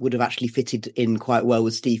Diaz would have actually fitted in quite well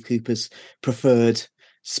with Steve Cooper's preferred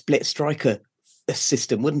split striker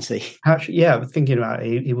system, wouldn't he? Actually, yeah, thinking about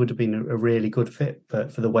it, he would have been a really good fit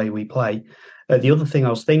for the way we play. The other thing I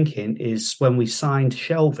was thinking is when we signed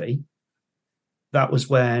Shelvey, that was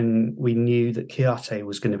when we knew that Kouyaté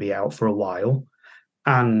was going to be out for a while.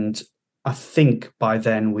 And I think by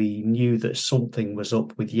then we knew that something was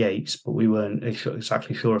up with Yates, but we weren't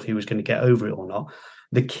exactly sure if he was going to get over it or not.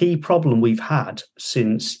 The key problem we've had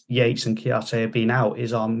since Yates and Kouyaté have been out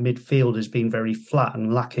is our midfield has been very flat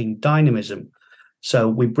and lacking dynamism. So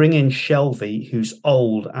we bring in Shelvey, who's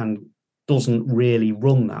old and doesn't really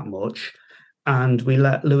run that much, and we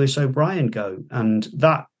let Lewis O'Brien go. And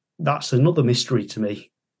that's another mystery to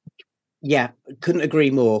me. Yeah, couldn't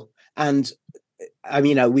agree more. And I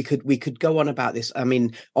mean, we could go on about this. I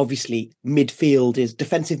mean, obviously,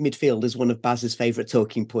 defensive midfield is one of Baz's favourite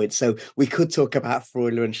talking points. So we could talk about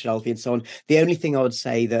Freuler and Shelvey and so on. The only thing I would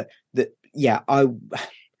say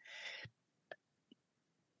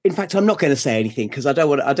in fact, I'm not going to say anything because I don't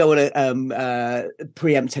want to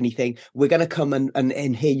preempt anything. We're going to come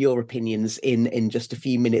and hear your opinions in just a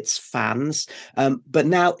few minutes, fans. But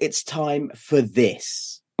now it's time for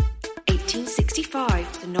this.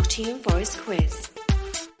 1865, the Nottingham Forest quiz.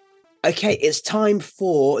 Okay, it's time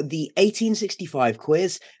for the 1865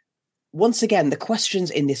 quiz. Once again, the questions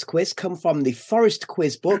in this quiz come from the Forest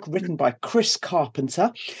Quiz book written by Chris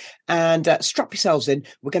Carpenter. And strap yourselves in.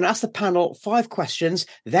 We're going to ask the panel 5 questions.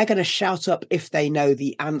 They're going to shout up if they know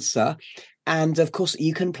the answer. And of course,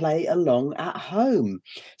 you can play along at home.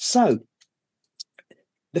 So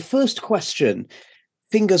the first question,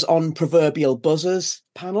 fingers on proverbial buzzers,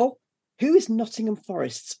 panel. Who is Nottingham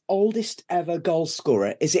Forest's oldest ever goal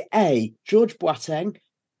scorer? Is it A, George Boateng,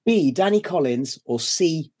 B, Danny Collins, or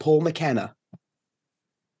C, Paul McKenna?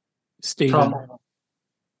 Stephen.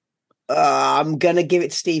 I'm going to give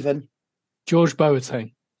it to Stephen. George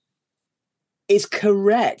Boateng. Is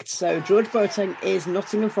correct. So George Boateng is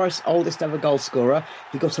Nottingham Forest's oldest ever goal scorer.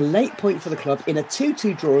 He got a late point for the club in a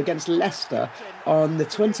 2-2 draw against Leicester on the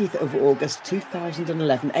 20th of August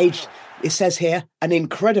 2011. Aged, it says here, an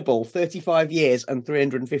incredible 35 years and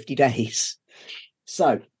 350 days.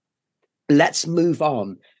 So let's move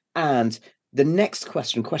on. And the next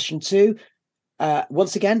question, question 2,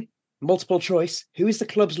 once again, multiple choice. Who is the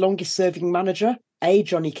club's longest serving manager? A,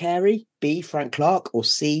 Johnny Carey, B, Frank Clark, or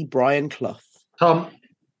C, Brian Clough? Tom.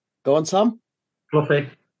 Go on, Tom. Cloughie.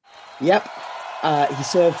 Yep. He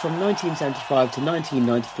served from 1975 to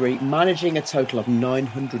 1993, managing a total of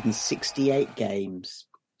 968 games.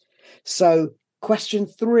 So, question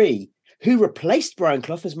 3. Who replaced Brian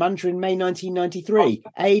Clough as manager in May 1993?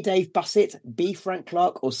 A, Dave Bassett, B, Frank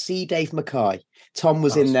Clark, or C, Dave Mackay? Tom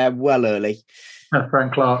was in there well early.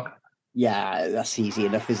 Frank Clark. Yeah, that's easy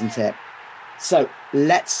enough, isn't it? So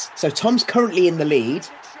Tom's currently in the lead.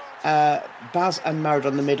 Baz and Married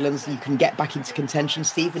on the Midlands, you can get back into contention,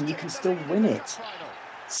 Stephen. You can still win it.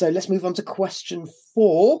 So let's move on to question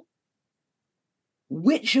 4.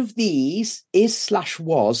 Which of these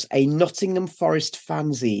is/was a Nottingham Forest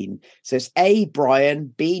fanzine? So it's A,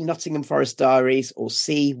 Brian, B, Nottingham Forest Diaries, or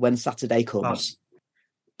C, When Saturday Comes?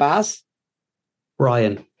 Baz?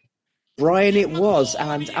 Brian it was,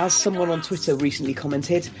 and as someone on Twitter recently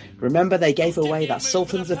commented, remember they gave away that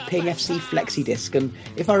Sultans of Ping FC flexi disc, and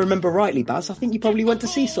if I remember rightly, Baz, I think you probably went to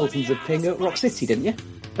see Sultans of Ping at Rock City, didn't you?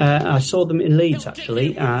 I saw them in Leeds,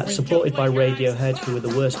 actually, supported by Radiohead, who were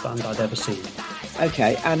the worst band I'd ever seen.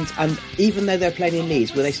 Okay, and even though they're playing in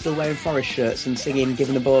Leeds, were they still wearing Forest shirts and singing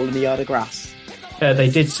Given a Ball in a Yard of Grass? They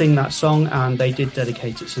did sing that song, and they did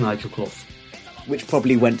dedicate it to Nigel Clough. Which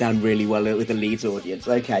probably went down really well with the Leeds audience.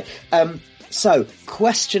 Okay. So,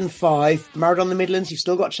 question 5. Married on the Midlands, you've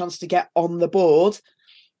still got a chance to get on the board.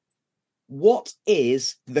 What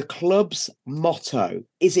is the club's motto?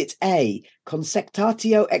 Is it A,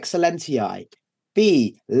 Consectatio Excellentiae,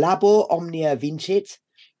 B, Labor Omnia Vincit,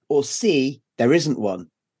 or C, there isn't one?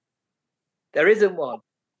 There isn't one.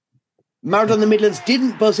 Maradona the Midlands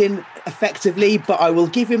didn't buzz in effectively, but I will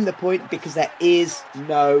give him the point because there is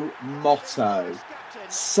no motto.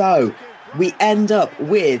 So we end up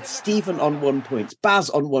with Stephen on 1 point, Baz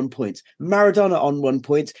on 1 point, Maradona on 1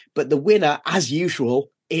 point, but the winner, as usual,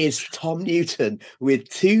 is Tom Newton with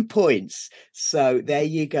 2 points. So there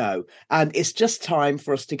you go. And it's just time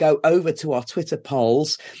for us to go over to our Twitter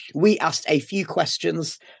polls. We asked a few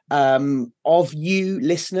questions of you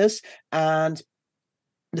listeners, and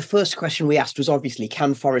the first question we asked was obviously,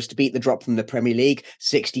 can Forest beat the drop from the Premier League?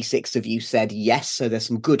 66 of you said yes, so there's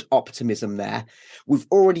some good optimism there. We've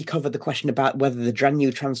already covered the question about whether the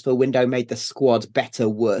January transfer window made the squad better,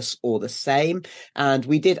 worse, or the same. And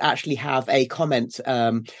we did actually have a comment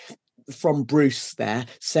from Bruce there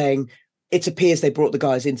saying, it appears they brought the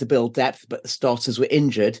guys in to build depth, but the starters were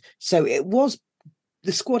injured. So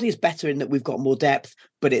the squad is better in that we've got more depth,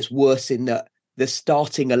 but it's worse in that the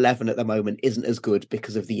starting 11 at the moment isn't as good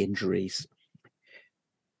because of the injuries.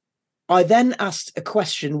 I then asked a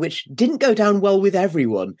question which didn't go down well with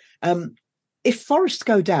everyone. If Forest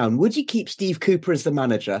go down, would you keep Steve Cooper as the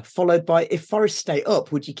manager? Followed by, if Forest stay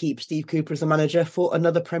up, would you keep Steve Cooper as the manager for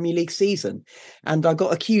another Premier League season? And I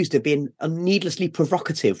got accused of being needlessly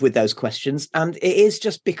provocative with those questions. And it is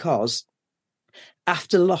just because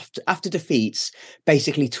after defeats,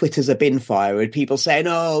 basically Twitter's a bin fire with people saying,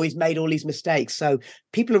 oh, he's made all these mistakes. So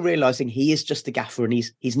people are realising he is just a gaffer and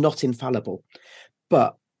he's not infallible.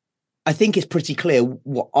 But I think it's pretty clear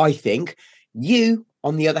what I think. You,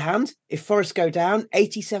 on the other hand, if Forest go down,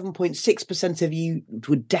 87.6% of you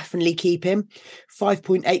would definitely keep him.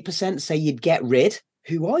 5.8% say you'd get rid.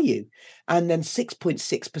 Who are you? And then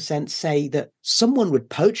 6.6% say that someone would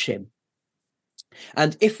poach him.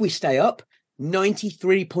 And if we stay up,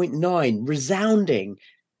 93.9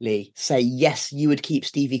 resoundingly say yes, you would keep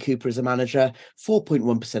Stevie Cooper as a manager.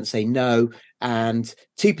 4.1% say no, and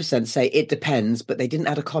 2% say it depends, but they didn't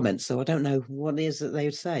add a comment, so I don't know what it is that they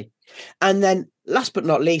would say. And then last but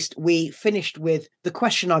not least, we finished with the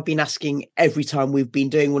question I've been asking every time we've been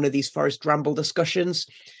doing one of these Forest Ramble discussions.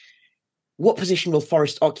 What position will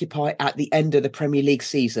Forest occupy at the end of the Premier League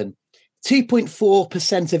season?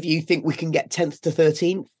 2.4% of you think we can get 10th to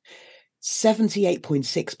 13th.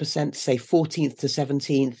 78.6% say 14th to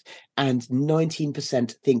 17th, and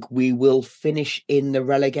 19% think we will finish in the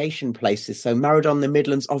relegation places. So Maradona the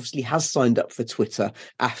Midlands obviously has signed up for Twitter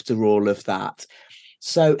after all of that.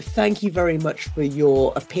 So thank you very much for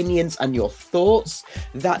your opinions and your thoughts.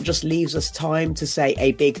 That just leaves us time to say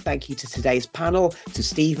a big thank you to today's panel, to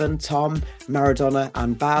Stephen, Tom, Maradona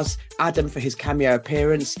and Baz, Adam for his cameo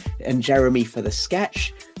appearance, and Jeremy for the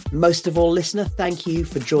sketch. Most of all, listener, thank you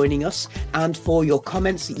for joining us and for your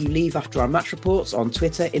comments that you leave after our match reports on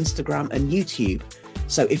Twitter, Instagram and YouTube.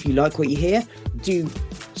 So if you like what you hear, do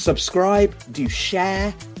subscribe, do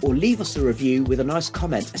share, or leave us a review with a nice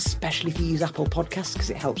comment, especially if you use Apple Podcasts, because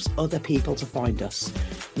it helps other people to find us.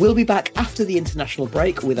 We'll be back after the international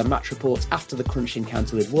break with a match report after the crunch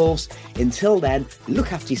encounter with Wolves. Until then,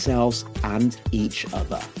 look after yourselves and each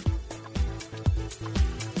other.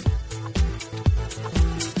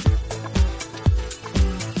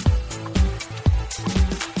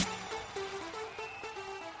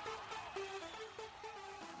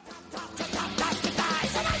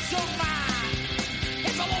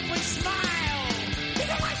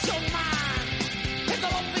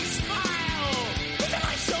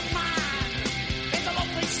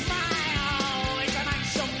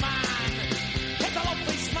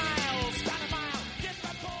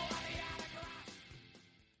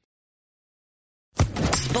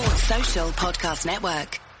 Podcast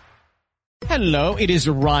Network. Hello, it is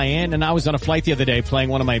Ryan, and I was on a flight the other day playing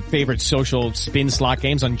one of my favorite social spin slot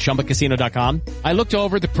games on ChumbaCasino.com. I looked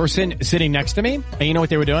over at the person sitting next to me, and you know what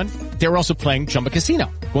they were doing? They were also playing Chumba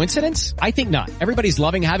Casino. Coincidence? I think not. Everybody's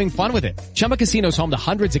loving having fun with it. Chumba Casino is home to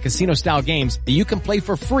hundreds of casino-style games that you can play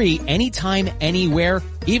for free anytime, anywhere,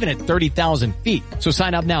 even at 30,000 feet. So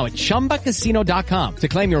sign up now at ChumbaCasino.com to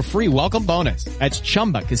claim your free welcome bonus. That's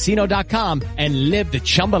ChumbaCasino.com and live the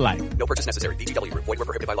Chumba life. No purchase necessary. VGW. Void where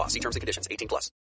prohibited by law. See terms and conditions. 18+.